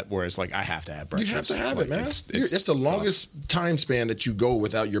into that, where it's like I have to have breakfast. You have to have it, man. It's the longest time span that you go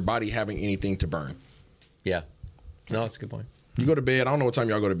without your body having anything to burn. Yeah. No, that's a good point. You go to bed. I don't know what time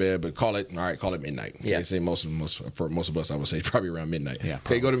y'all go to bed, but call it midnight. Yeah. Okay, say most of us, I would say probably around midnight. Yeah.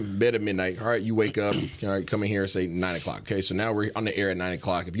 Okay, go to bed at midnight. All right, you wake up. All right, come in here, say 9 o'clock. Okay, so now we're on the air at 9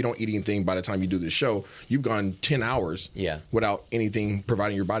 o'clock. If you don't eat anything by the time you do this show, you've gone 10 hours. Without anything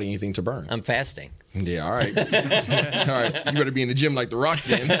providing your body anything to burn. I'm fasting. Yeah, all right. All right, you better be in the gym like The Rock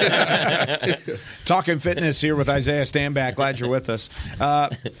then. Talking fitness here with Isaiah Stanback. Glad you're with us.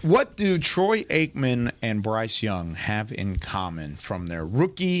 What do Troy Aikman and Bryce Young have in common from their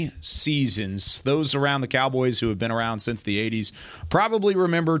rookie seasons? Those around the Cowboys who have been around since the 80s probably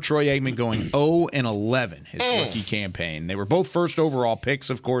remember Troy Aikman going 0-11 his rookie campaign. They were both first overall picks,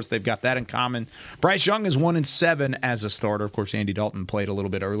 of course. They've got that in common. Bryce Young is 1-7 as a starter. Of course, Andy Dalton played a little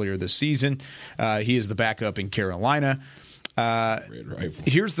bit earlier this season. He is the backup in Carolina.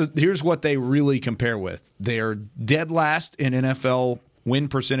 Here's what they really compare with. They are dead last in NFL win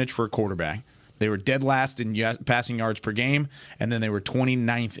percentage for a quarterback. They were dead last in passing yards per game, and then they were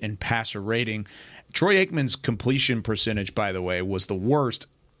 29th in passer rating. Troy Aikman's completion percentage, by the way, was the worst.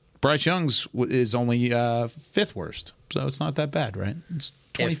 Bryce Young's is only 5th worst, so it's not that bad, right? It's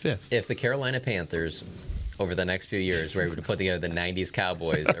 25th. If the Carolina Panthers over the next few years were able to put together the 90s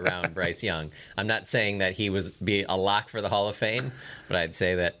Cowboys around Bryce Young, I'm not saying that he would be a lock for the Hall of Fame, but I'd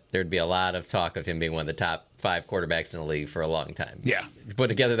say that there'd be a lot of talk of him being one of the top 5 quarterbacks in the league for a long time. Yeah. Put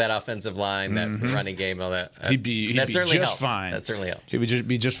together that offensive line, that running game, all that. He'd be just fine. That certainly helps. He would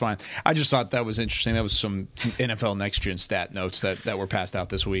be just fine. I just thought that was interesting. That was some NFL Next Gen stat notes that were passed out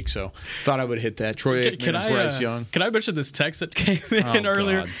this week. So thought I would hit that. Troy Aikman and Bryce Young. Can I mention this text that came in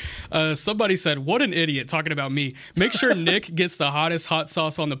earlier? Somebody said, "What an idiot," talking about me. Make sure Nick gets the hottest hot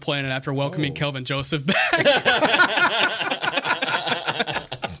sauce on the planet after welcoming Kelvin Joseph back.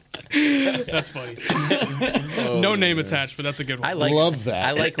 That's funny. No name attached, but that's a good one. Love that.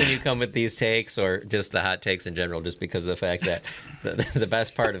 I like when you come with these takes or just the hot takes in general, just because of the fact that the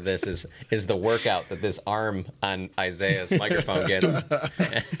best part of this is the workout that this arm on Isaiah's microphone gets.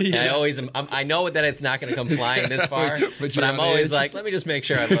 And I know that it's not going to come flying this far, but I'm always like, let me just make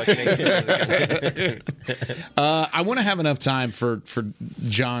sure I'm looking. I want to have enough time for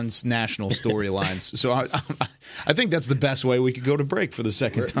John's national storylines, so I think that's the best way we could go to break for the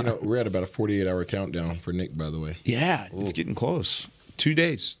second time. We're at about a 48-hour countdown for Nick, by the way. Yeah, it's getting close. 2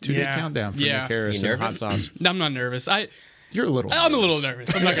 days. 2-day countdown for Nick Harris and hot sauce. I'm not nervous. You're a little I'm a little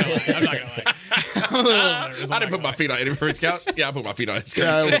nervous. I'm not going to lie. I'm a little nervous. I didn't put my feet on his couch. Yeah, I put my feet on his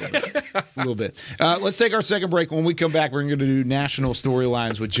couch. A little bit. Let's take our second break. When we come back, we're going to do national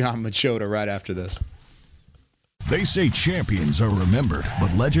storylines with John Machota right after this. They say champions are remembered,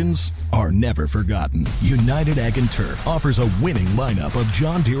 but legends are never forgotten. United Ag & Turf offers a winning lineup of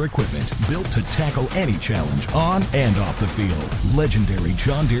John Deere equipment built to tackle any challenge on and off the field. Legendary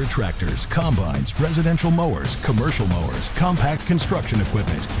John Deere tractors, combines, residential mowers, commercial mowers, compact construction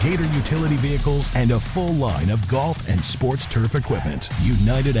equipment, Gator utility vehicles, and a full line of golf and sports turf equipment.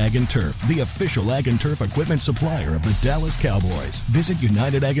 United Ag & Turf, the official Ag & Turf equipment supplier of the Dallas Cowboys. Visit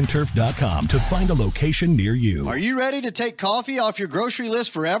UnitedAgAndTurf.com to find a location near you. Are you ready to take coffee off your grocery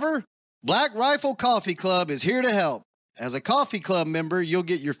list forever? Black Rifle Coffee Club is here to help. As a coffee club member, you'll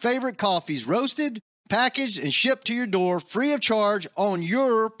get your favorite coffees roasted, packaged, and shipped to your door free of charge on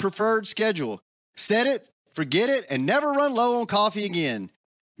your preferred schedule. Set it, forget it, and never run low on coffee again.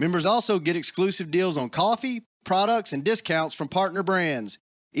 Members also get exclusive deals on coffee, products, and discounts from partner brands.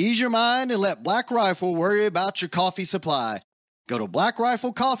 Ease your mind and let Black Rifle worry about your coffee supply. Go to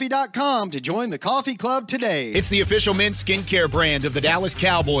blackriflecoffee.com to join the coffee club today. It's the official men's skincare brand of the Dallas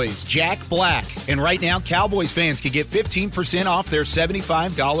Cowboys, Jack Black. And right now, Cowboys fans can get 15% off their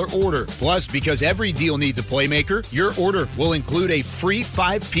 $75 order. Plus, because every deal needs a playmaker, your order will include a free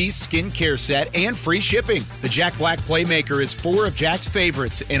 5-piece skincare set and free shipping. The Jack Black Playmaker is 4 of Jack's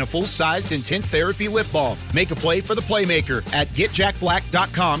favorites and a full-sized intense therapy lip balm. Make a play for the Playmaker at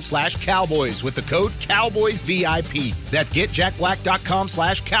getjackblack.com/Cowboys with the code CowboysVIP. That's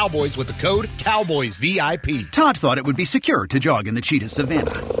getjackblack.com/Cowboys with the code CowboysVIP. Todd thought it would be secure to jog in the cheetah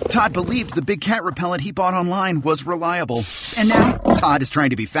savanna. Todd believed the big cat repellent he bought online was reliable. And now, Todd is trying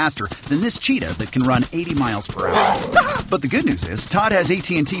to be faster than this cheetah that can run 80 miles per hour. But the good news is, Todd has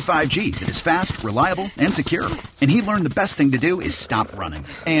AT&T 5G that is fast, reliable, and secure. And he learned the best thing to do is stop running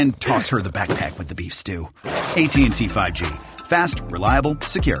and toss her the backpack with the beef stew. AT&T 5G. Fast, reliable,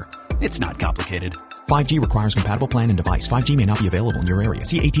 secure. It's not complicated. 5G requires compatible plan and device. 5G may not be available in your area.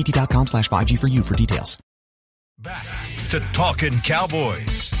 See att.com/5G for you for details. Back to Talkin'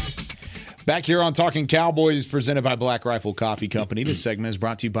 Cowboys. Back here on Talking Cowboys, presented by Black Rifle Coffee Company. This segment is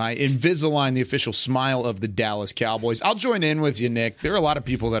brought to you by Invisalign, the official smile of the Dallas Cowboys. I'll join in with you, Nick. There are a lot of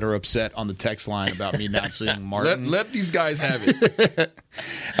people that are upset on the text line about me not seeing Martin. Let these guys have it.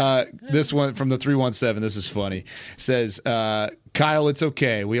 This one from the 317, this is funny. It says, Kyle, it's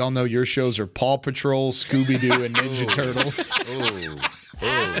okay. We all know your shows are Paw Patrol, Scooby-Doo, and Ninja Turtles.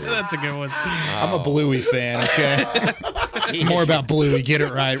 That's a good one. I'm a Bluey fan, okay? More about Bluey. Get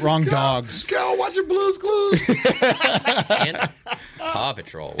it right. Wrong dogs. Go watch your Blues Clues. And Paw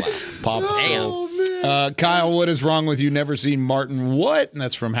Patrol. Wow. Paw Patrol. Kyle, what is wrong with you? Never seen Martin What? And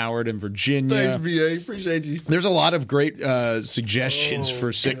that's from Howard in Virginia. Thanks, BA. Appreciate you. There's a lot of great suggestions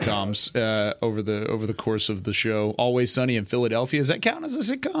for sitcoms over the course of the show. Always Sunny in Philadelphia. Does that count as a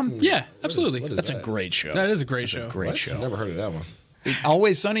sitcom? Yeah, absolutely. That's a great show. That is a great show. Great show. Never heard of that one.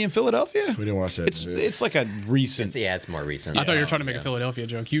 Always Sunny in Philadelphia? We didn't watch that. It's like a recent. It's more recent. I thought you were trying to make a Philadelphia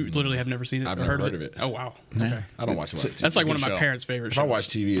joke. You literally have never seen it. I've or never heard of it. Oh wow. Yeah. Okay. I don't watch a lot of TV. That's like one of my parents' favorite If shows. I watch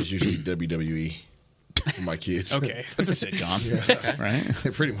TV, it's usually WWE for my kids. Okay. That's a sitcom, right?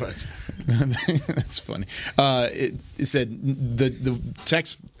 Pretty much. That's funny. It said the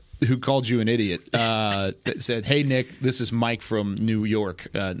text who called you an idiot that said, "Hey Nick, this is Mike from New York.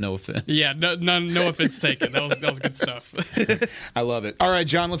 No offense." Yeah, no offense taken. That was good stuff. I love it. All right,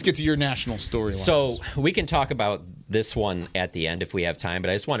 John, let's get to your national storyline. So we can talk about this one at the end if we have time, but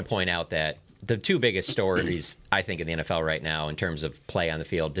I just want to point out that the two biggest stories, I think, in the NFL right now in terms of play on the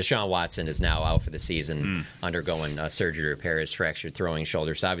field, Deshaun Watson is now out for the season, undergoing surgery to repair his fractured throwing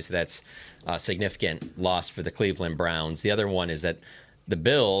shoulder. So obviously that's a significant loss for the Cleveland Browns. The other one is that the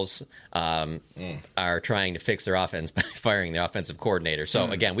Bills are trying to fix their offense by firing the offensive coordinator. So,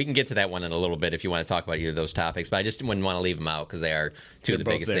 again, we can get to that one in a little bit if you want to talk about either of those topics, but I just wouldn't want to leave them out because they are two of the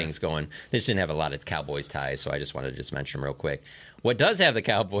biggest things going. They just didn't have a lot of Cowboys ties, so I just wanted to just mention them real quick. What does have the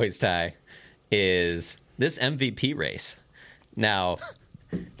Cowboys tie is this MVP race. Now,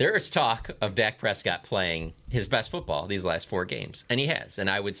 there is talk of Dak Prescott playing his best football these last 4 games, and he has. And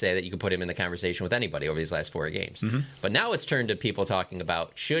I would say that you could put him in the conversation with anybody over these last 4 games. But now it's turned to people talking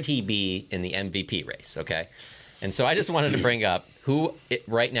about should he be in the MVP race, okay? And so I just wanted to bring up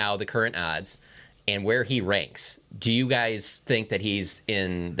right now, the current odds, and where he ranks. Do you guys think that he's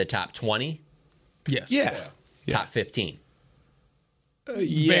in the top 20? Yes. Yeah. Top 15?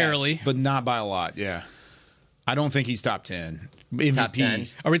 Yes, barely. but not by a lot, yeah. I don't think he's top 10. MVP. Top 10?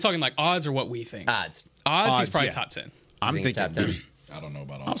 Are we talking like odds or what we think? Odds. Odds, he's probably yeah. top 10. I'm thinking top 10. I don't know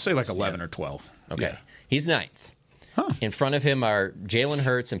about all. I'll say like 11 or 12. Okay. Yeah. He's 9th. In front of him are Jalen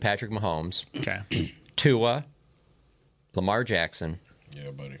Hurts and Patrick Mahomes. Okay. Tua, Lamar Jackson,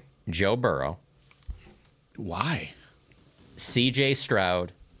 Yeah, buddy. Joe Burrow, Why? C.J.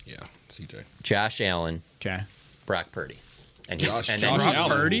 Stroud, Yeah, CJ. Josh Allen, Okay. Brock Purdy. And Josh Brock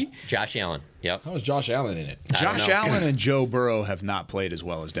Purdy? Josh Allen. Yep. How is Josh Allen in it? Josh Allen and Joe Burrow have not played as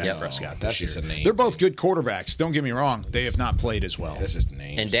well as Dak Prescott that's this just year. a name. They're both good quarterbacks. Don't get me wrong. They have not played as well. That's just a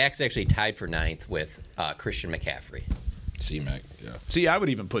name. And Dak's actually tied for 9th with Christian McCaffrey. C-Mac, yeah. See, I would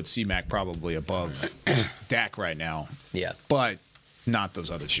even put C-Mac probably above Dak right now. Yeah. But not those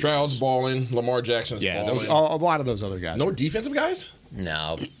other two. Stroud's balling. Lamar Jackson's balling. A lot of those other guys. No defensive guys?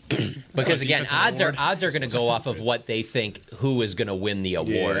 No. Because, again, odds are going to go off of what they think who is going to win the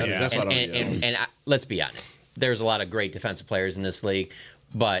award. Yeah, that's what and let's be honest. There's a lot of great defensive players in this league,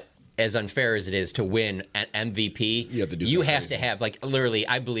 but as unfair as it is to win an MVP, you have to have, like, literally,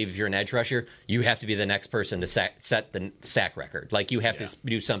 I believe if you're an edge rusher, you have to be the next person to set the sack record. Like, you have to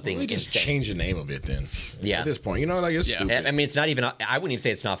do something Well, just insane. change the name of it then. Yeah. At this point, you know, like it's stupid. I mean, it's not even, I wouldn't even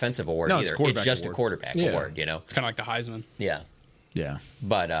say it's an offensive award No, either. it's It's just a quarterback award, you know? It's kind of like the Heisman. Yeah. Yeah.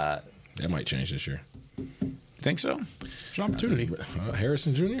 But that might change this year. Think so? It's an opportunity.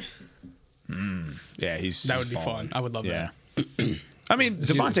 Harrison Jr.? Yeah, that would be fun. I would love that. I mean,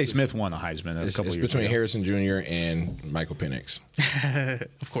 Devontae Smith won the Heisman a couple it's years between ago. Harrison Jr. and Michael Penix.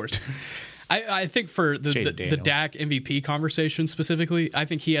 Of course. I think for the Dak MVP conversation specifically, I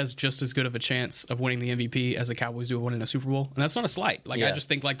think he has just as good of a chance of winning the MVP as the Cowboys do of winning a Super Bowl. And that's not a slight. Like, I just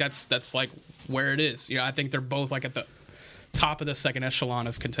think like that's like where it is. You know, I think they're both like at the top of the second echelon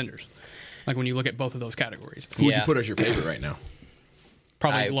of contenders. Like when you look at both of those categories. Who would you put as your favorite right now?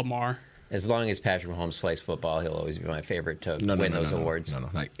 Probably Lamar. As long as Patrick Mahomes plays football, he'll always be my favorite to win those awards. No,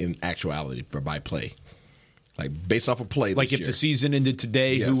 like in actuality, but by play. Like based off of play. Like this if year. the season ended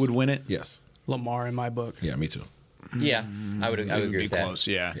today, who would win it? Yes. Lamar in my book. Yeah, me too. Yeah, I would agree be with that. close,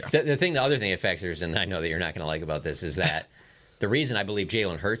 yeah. The other thing that factors, and I know that you're not going to like about this, is that the reason I believe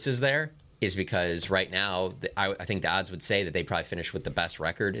Jalen Hurts is there is because right now, I think the odds would say that they probably finish with the best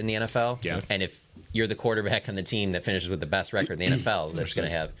record in the NFL. Yeah. And if you're the quarterback on the team that finishes with the best record in the NFL, that's going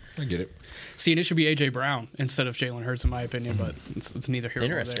to have. I get it. See, and it should be A.J. Brown instead of Jalen Hurts, in my opinion, but it's neither here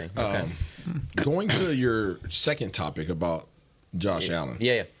nor there. Interesting. Okay. Going to your second topic about Josh Allen.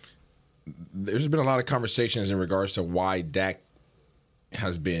 Yeah. There's been a lot of conversations in regards to why Dak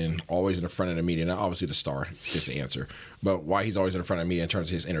has been always in the front of the media. Now, obviously, the star is the answer, but why he's always in the front of the media in terms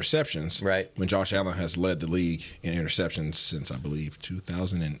of his interceptions. Right. When Josh Allen has led the league in interceptions since, I believe,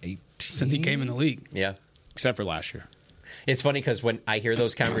 2018. Since he came in the league. Yeah. Except for last year. It's funny because when I hear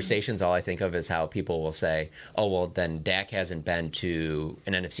those conversations, all I think of is how people will say, oh, well, then Dak hasn't been to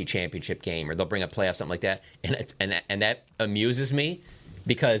an NFC championship game, or they'll bring up playoffs, something like that. And that amuses me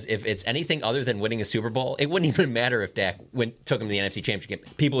because if it's anything other than winning a Super Bowl, it wouldn't even matter if Dak took him to the NFC championship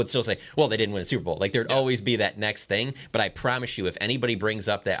game. People would still say, well, they didn't win a Super Bowl. Like, there'd always be that next thing. But I promise you, if anybody brings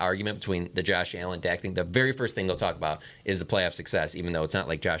up that argument between the Josh Allen Dak thing, the very first thing they'll talk about is the playoff success, even though it's not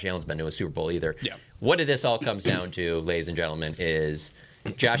like Josh Allen's been to a Super Bowl either. Yeah. What this all comes down to, ladies and gentlemen, is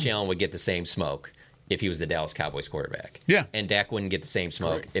Josh Allen would get the same smoke if he was the Dallas Cowboys quarterback. Yeah. And Dak wouldn't get the same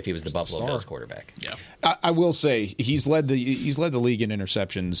smoke if he was the Buffalo Bills quarterback. Yeah. I will say he's led the league in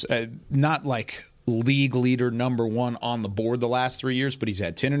interceptions. Not like league leader number one on the board the last 3 years, but he's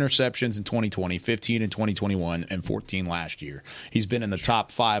had 10 interceptions in 2020, 15 in 2021, and 14 last year. He's been in the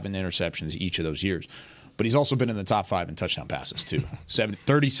top 5 in interceptions each of those years. But he's also been in the top 5 in touchdown passes, too.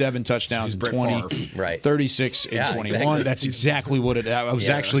 37 touchdowns in 20, right. 36 in 21. Exactly. That's exactly what I was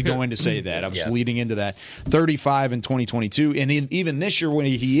actually going to say that. I was leading into that. 35 in 2022. And even this year, when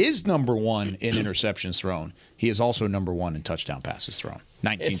he is number one in interceptions thrown, he is also number one in touchdown passes thrown.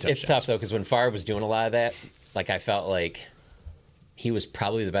 19 touchdowns. It's tough, though, because when Favre was doing a lot of that, like I felt like he was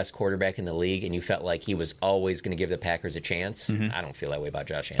probably the best quarterback in the league, and you felt like he was always going to give the Packers a chance. Mm-hmm. I don't feel that way about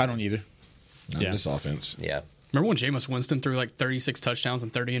Josh Allen. I don't either. Not this offense. Yeah. Remember when Jameis Winston threw like 36 touchdowns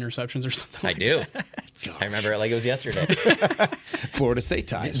and 30 interceptions or something? I do. I remember it like it was yesterday. Florida State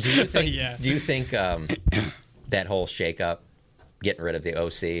ties. Do you think that whole shakeup, getting rid of the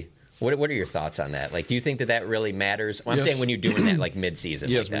OC, what are your thoughts on that? Like, do you think that really matters? Well, I'm saying when you're doing that like mid-season.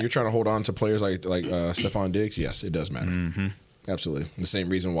 Yes, like when that. you're trying to hold on to players like Stephon Diggs, yes, it does matter. Mm-hmm. Absolutely. The same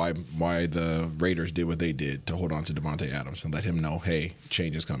reason why the Raiders did what they did to hold on to Devontae Adams and let him know, hey,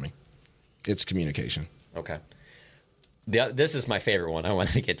 change is coming. It's communication. Okay. This is my favorite one I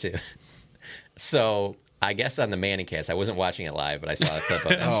wanted to get to. So, I guess on the Manning cast, I wasn't watching it live, but I saw a clip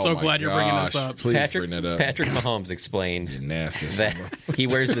of it. I'm so glad you're bringing this up. Please bring it up. Patrick Mahomes explained nasty that he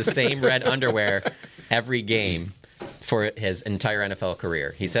wears the same red underwear every game for his entire NFL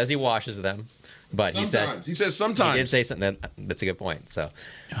career. He says he washes them. But sometimes. He says sometimes. He did say something. That's a good point. So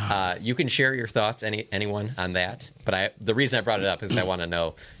you can share your thoughts, anyone, on that. But the reason I brought it up is I want to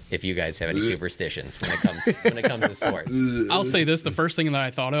know if you guys have any superstitions when it comes to sports. I'll say this: the first thing that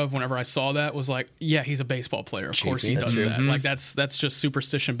I thought of whenever I saw that was like, yeah, he's a baseball player. Of course he does that. Mm-hmm. Like that's just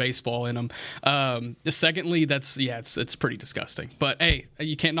superstition baseball in him. Secondly, it's pretty disgusting. But hey,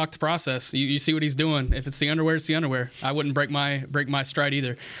 you can't knock the process. You see what he's doing. If it's the underwear, it's the underwear. I wouldn't break my stride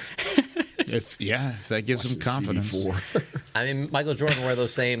either. If that gives him confidence. I mean, Michael Jordan wore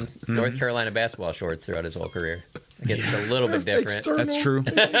those same North Carolina basketball shorts throughout his whole career. I guess it's a little bit different. External. That's true.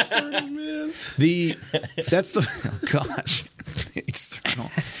 External, man.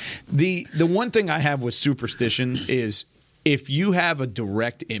 External. The one thing I have with superstition is if you have a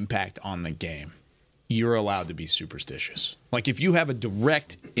direct impact on the game, you're allowed to be superstitious. Like if you have a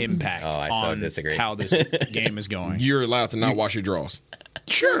direct impact on how this game is going, you're allowed to not wash your drawers.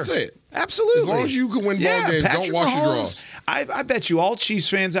 Sure. Say it. Absolutely. As long as you can win ball games, Patrick don't wash Mahomes, your drawers. I bet you all Chiefs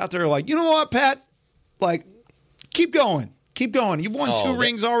fans out there are like, you know what, Pat? Like, keep going. Keep going. You've won 2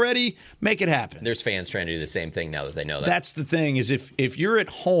 rings already. Make it happen. There's fans trying to do the same thing now that they know that. That's the thing is if you're at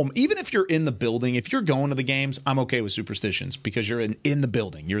home, even if you're in the building, if you're going to the games, I'm okay with superstitions because you're in the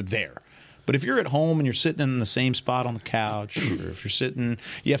building. You're there. But if you're at home and you're sitting in the same spot on the couch, or if you're sitting,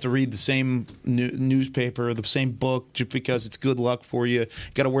 you have to read the same newspaper or the same book just because it's good luck for you.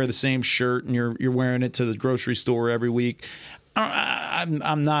 Got to wear the same shirt and you're wearing it to the grocery store every week.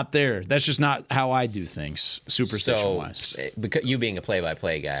 I'm not there. That's just not how I do things, superstition-wise. Because you being a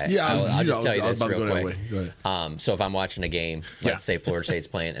play-by-play guy, Yeah, I'll just tell you this real go quick. Go ahead. So if I'm watching a game, let's say Florida State's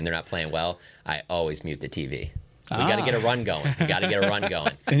playing and they're not playing well, I always mute the TV. We got to get a run going. We got to get a run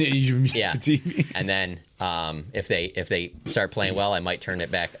going. And you mute the TV. And then if they start playing well, I might turn it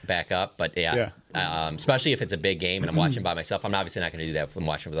back up. But especially if it's a big game and I'm watching by myself. I'm obviously not going to do that if I'm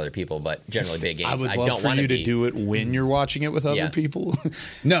watching with other people. But generally, big games, I would I love don't for want you to do it when you're watching it with other people.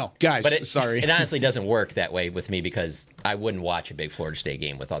 No, guys, but sorry. It honestly doesn't work that way with me because I wouldn't watch a big Florida State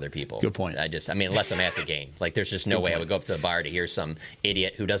game with other people. Good point. Unless I'm at the game. Like, there's just no way I would go up to the bar to hear some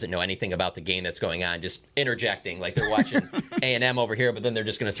idiot who doesn't know anything about the game that's going on just interjecting. Like, they're watching A&M over here, but then they're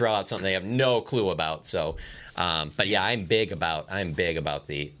just going to throw out something they have no clue about. So, but yeah, I'm big about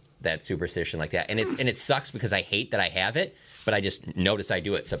that superstition like that, and it sucks because I hate that I have it, but I just notice I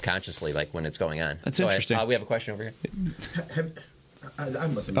do it subconsciously, like when it's going on. That's interesting. We have a question over here. I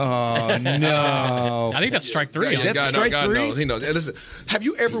must have. Oh no! I think that's strike 3. Is that strike 3? Knows. He knows. Listen, have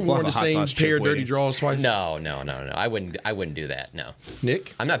you ever worn the same pair of dirty drawers twice? No. I wouldn't do that. No.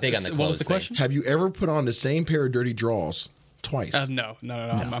 Nick, I'm not big on the clothes. What was the question? Have you ever put on the same pair of dirty drawers twice? No.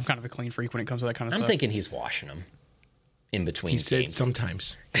 I'm kind of a clean freak when it comes to that kind of stuff. I'm thinking he's washing them in between. He said games.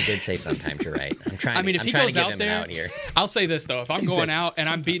 sometimes. He did say sometimes. You're right. I'm trying. If he goes out there, here. I'll say this though: if I'm going out and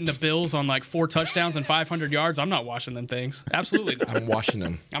I'm beating the Bills on like 4 touchdowns and 500 yards, I'm not washing them things. Absolutely not. I'm washing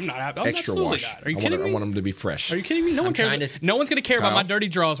them. I'm not. I'm Extra absolutely wash. not. Are you kidding me? I want them to be fresh. Are you kidding me? No one cares. No one's going to care about my dirty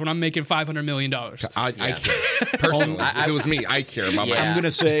draws when I'm making $500 million. I care personally. If it was me, I care about my. I'm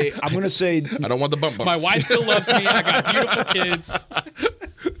gonna say. I don't want the bump bumps. My wife still loves me. I got beautiful kids.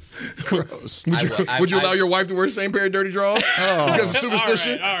 Gross. Would you allow your wife to wear the same pair of dirty drawers? Because of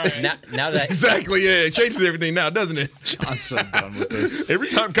superstition? All right. Now that exactly, yeah, it changes everything now, doesn't it? John's so done with this. Every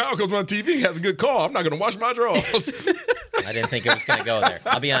time Kyle comes on TV, he has a good call. I'm not going to wash my drawers. I didn't think it was going to go there.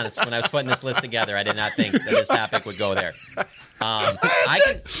 I'll be honest. When I was putting this list together, I did not think that this topic would go there. I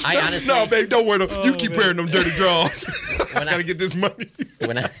honestly. No, babe, don't wear them. You keep wearing them dirty drawers. I got to get this money.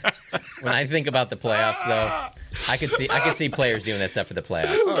 When I think about the playoffs, though, I could see players doing that stuff for the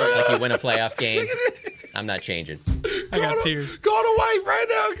playoffs. Like you win a playoff game, I'm not changing. I got tears. Call the wife right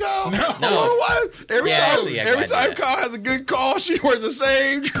now, Kyle. No. Call the wife. Every Actually, time Kyle has a good call, she wears the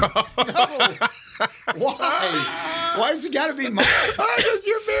same drawers. Why? Why has it got to be mine? Because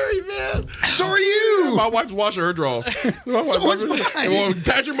you're married, man. So are you. My wife's washing her drawers. So is mine.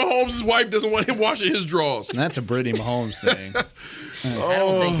 Patrick Mahomes' wife doesn't want him washing his drawers. And that's a Brittany Mahomes thing. I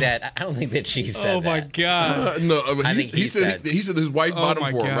don't think that she said that. Oh my god! No, I think he said his wife bought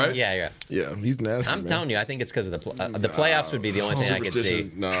him for him, right? Yeah. He's nasty. I'm telling you, I think it's because of the playoffs would be the only thing I could see.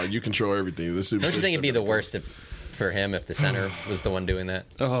 No, you control everything. Don't you think it'd be the worst for him if the center was the one doing that?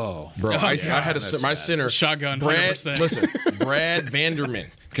 Oh, bro, I had my center shotgun. Brad, 100%. listen, Brad Vanderman.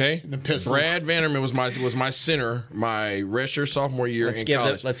 Okay, Brad Vanderman was my center my redshirt sophomore year in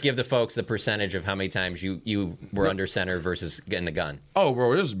college. Let's give the folks the percentage of how many times you were under center versus getting the gun. Oh,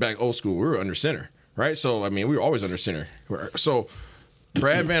 bro, this was back old school. We were under center, right? So I mean, we were always under center. So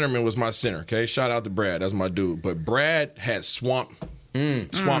Brad Vanderman was my center. Okay, shout out to Brad. That's my dude. But Brad had swamp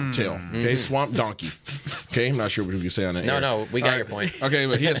tail. Okay, swamp donkey. Okay, I'm not sure what you can say on that. No, we got your point. Okay,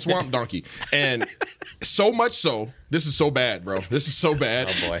 but he had swamp donkey, and so much so, this is so bad, bro. This is so bad.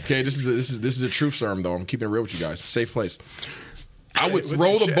 Oh boy. Okay, this is a truth serum though. I'm keeping it real with you guys. Safe place. I would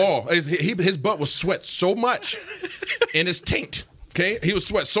throw the ball. His butt was sweat so much in his taint. Okay, he was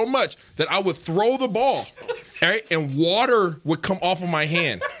sweat so much that I would throw the ball, all right, and water would come off of my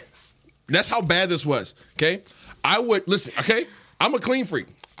hand. That's how bad this was. Okay, I would listen. Okay. I'm a clean freak.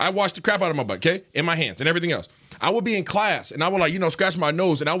 I wash the crap out of my butt, okay? In my hands and everything else. I would be in class and I would scratch my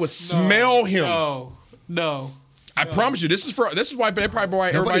nose and I would smell him. No. I promise you, this is why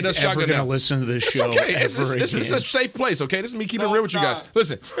everybody does shotgun now. Going to listen to this show. It's okay. This is a safe place, okay? This is me keeping it real with you guys.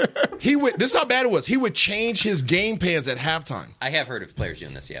 Listen, this is how bad it was. He would change his game plans at halftime. I have heard of players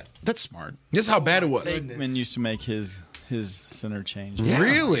doing this, yeah. That's smart. This is how bad it was. Bateman used to make his center change. Yeah.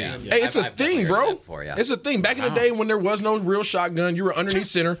 Really? Yeah. Hey, it's a thing, bro. Before, yeah. It's a thing. Back in the day when there was no real shotgun, you were underneath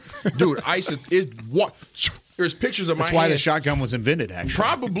center. Dude, there's pictures of my That's why hand. the shotgun was invented, actually.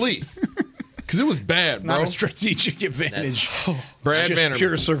 Probably. Because it was bad, bro. Not a strategic advantage. Brad just Vanderbilt.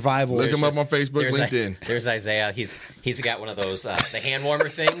 pure survival. Look him up on Facebook, LinkedIn. There's Isaiah. He's got one of those the hand warmer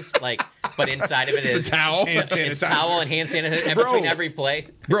things, but inside of it is a towel. It's towel and hand sanitizer between every play.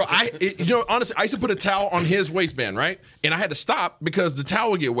 Bro, honestly, I used to put a towel on his waistband, right? And I had to stop because the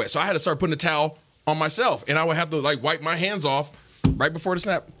towel would get wet. So I had to start putting a towel on myself, and I would have to wipe my hands off right before the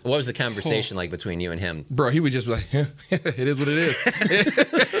snap. What was the conversation like between you and him? Bro, he would just be like, it is what it is.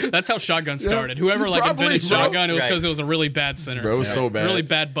 That's how shotgun started. Whoever invented shotgun, it was because it was a really bad center. Bro, it was so bad. Really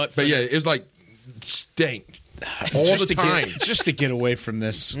bad butt center. But yeah, it was stank. All the time. Just to get away from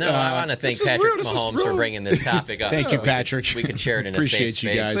this. No, I want to thank Patrick Mahomes for bringing this topic up. Thank you, Patrick. We can share it in Appreciate a safe you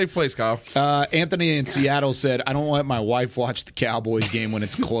space. guys. Safe place, Kyle. Anthony in Seattle said, I don't let my wife watch the Cowboys game when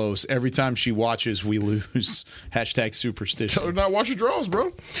it's close. Every time she watches, we lose. Hashtag superstition. Tell her not wash your drawers,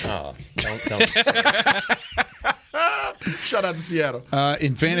 bro. Oh, don't. Shout out to Seattle.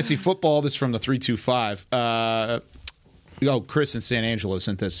 In fantasy football, this is from the 325. Chris in San Angelo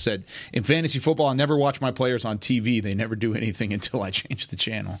sent this. Said, in fantasy football, I never watch my players on TV. They never do anything until I change the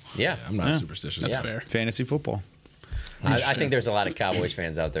channel. Yeah. I'm not superstitious. That's fair. Fantasy football. I think there's a lot of Cowboys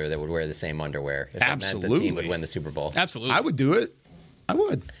fans out there that would wear the same underwear if it meant the team would win the Super Bowl. Absolutely. I would do it. I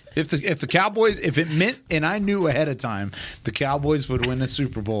would. If the Cowboys, if it meant, and I knew ahead of time, the Cowboys would win the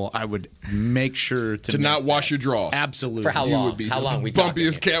Super Bowl, I would make sure to not wash your drawers. Absolutely. For how long? Would be how long? We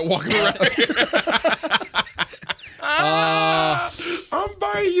bumpiest cat walking around. I'm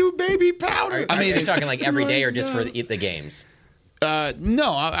buying you baby powder. Are you talking like every day or just for the games?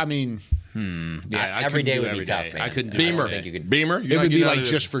 No, I mean, yeah, every day would be tough, man. I couldn't do Beamer. Beamer. It would be like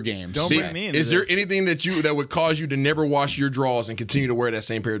just for games. Don't bring me into Is there this. anything that would cause you to never wash your drawers and continue to wear that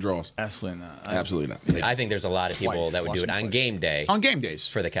same pair of drawers? Absolutely not. Absolutely not. I think there's a lot of people that would do it on game day. On game days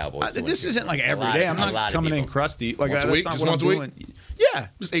for the Cowboys. This isn't like every day. I'm not coming in crusty. Like once a that's week? not Just what once I'm a doing. week? Yeah,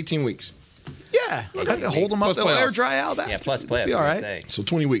 just 18 weeks. Yeah, hold them up. They'll air dry out. Yeah, plus playoffs. Be all right. So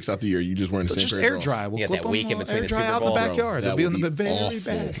 20 weeks out the year, you just wearing the same Just pair air of dry. drawers. We'll Yeah, clip that week them, in between air the dry Super out in the Bowl. backyard. They'll That be would in the be very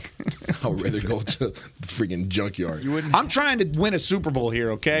awful. back. I'd rather go to the freaking junkyard. I'm trying to win a Super Bowl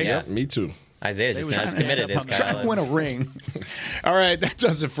here, okay? Yeah. Me too. Isaiah's just not as committed as Trying to Kyle. win a ring. All right, that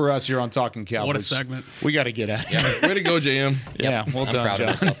does it for us here on Talking Cowboys. What a segment. We got to get out of here. Way to go, JM. Yeah, well I'm done, proud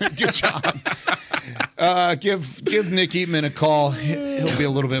of John. Good job. Give Nick Eatman a call. He'll be a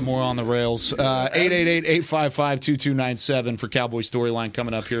little bit more on the rails. 888-855-2297 for Cowboy Storyline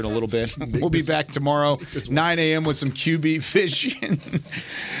coming up here in a little bit. We'll be back tomorrow, 9 a.m. with some QB fishing.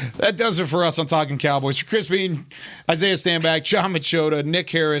 That does it for us on Talking Cowboys. For Chris Bean, Isaiah Stanback, John Machota, Nick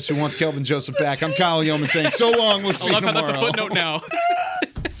Harris, who wants Kelvin Joseph back. I'm Kyle Yeoman saying so long. We'll see you tomorrow. That's a footnote now.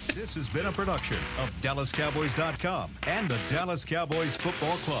 This has been a production of DallasCowboys.com and the Dallas Cowboys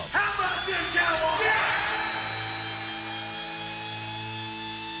Football Club. How about this, Cowboys? Yeah!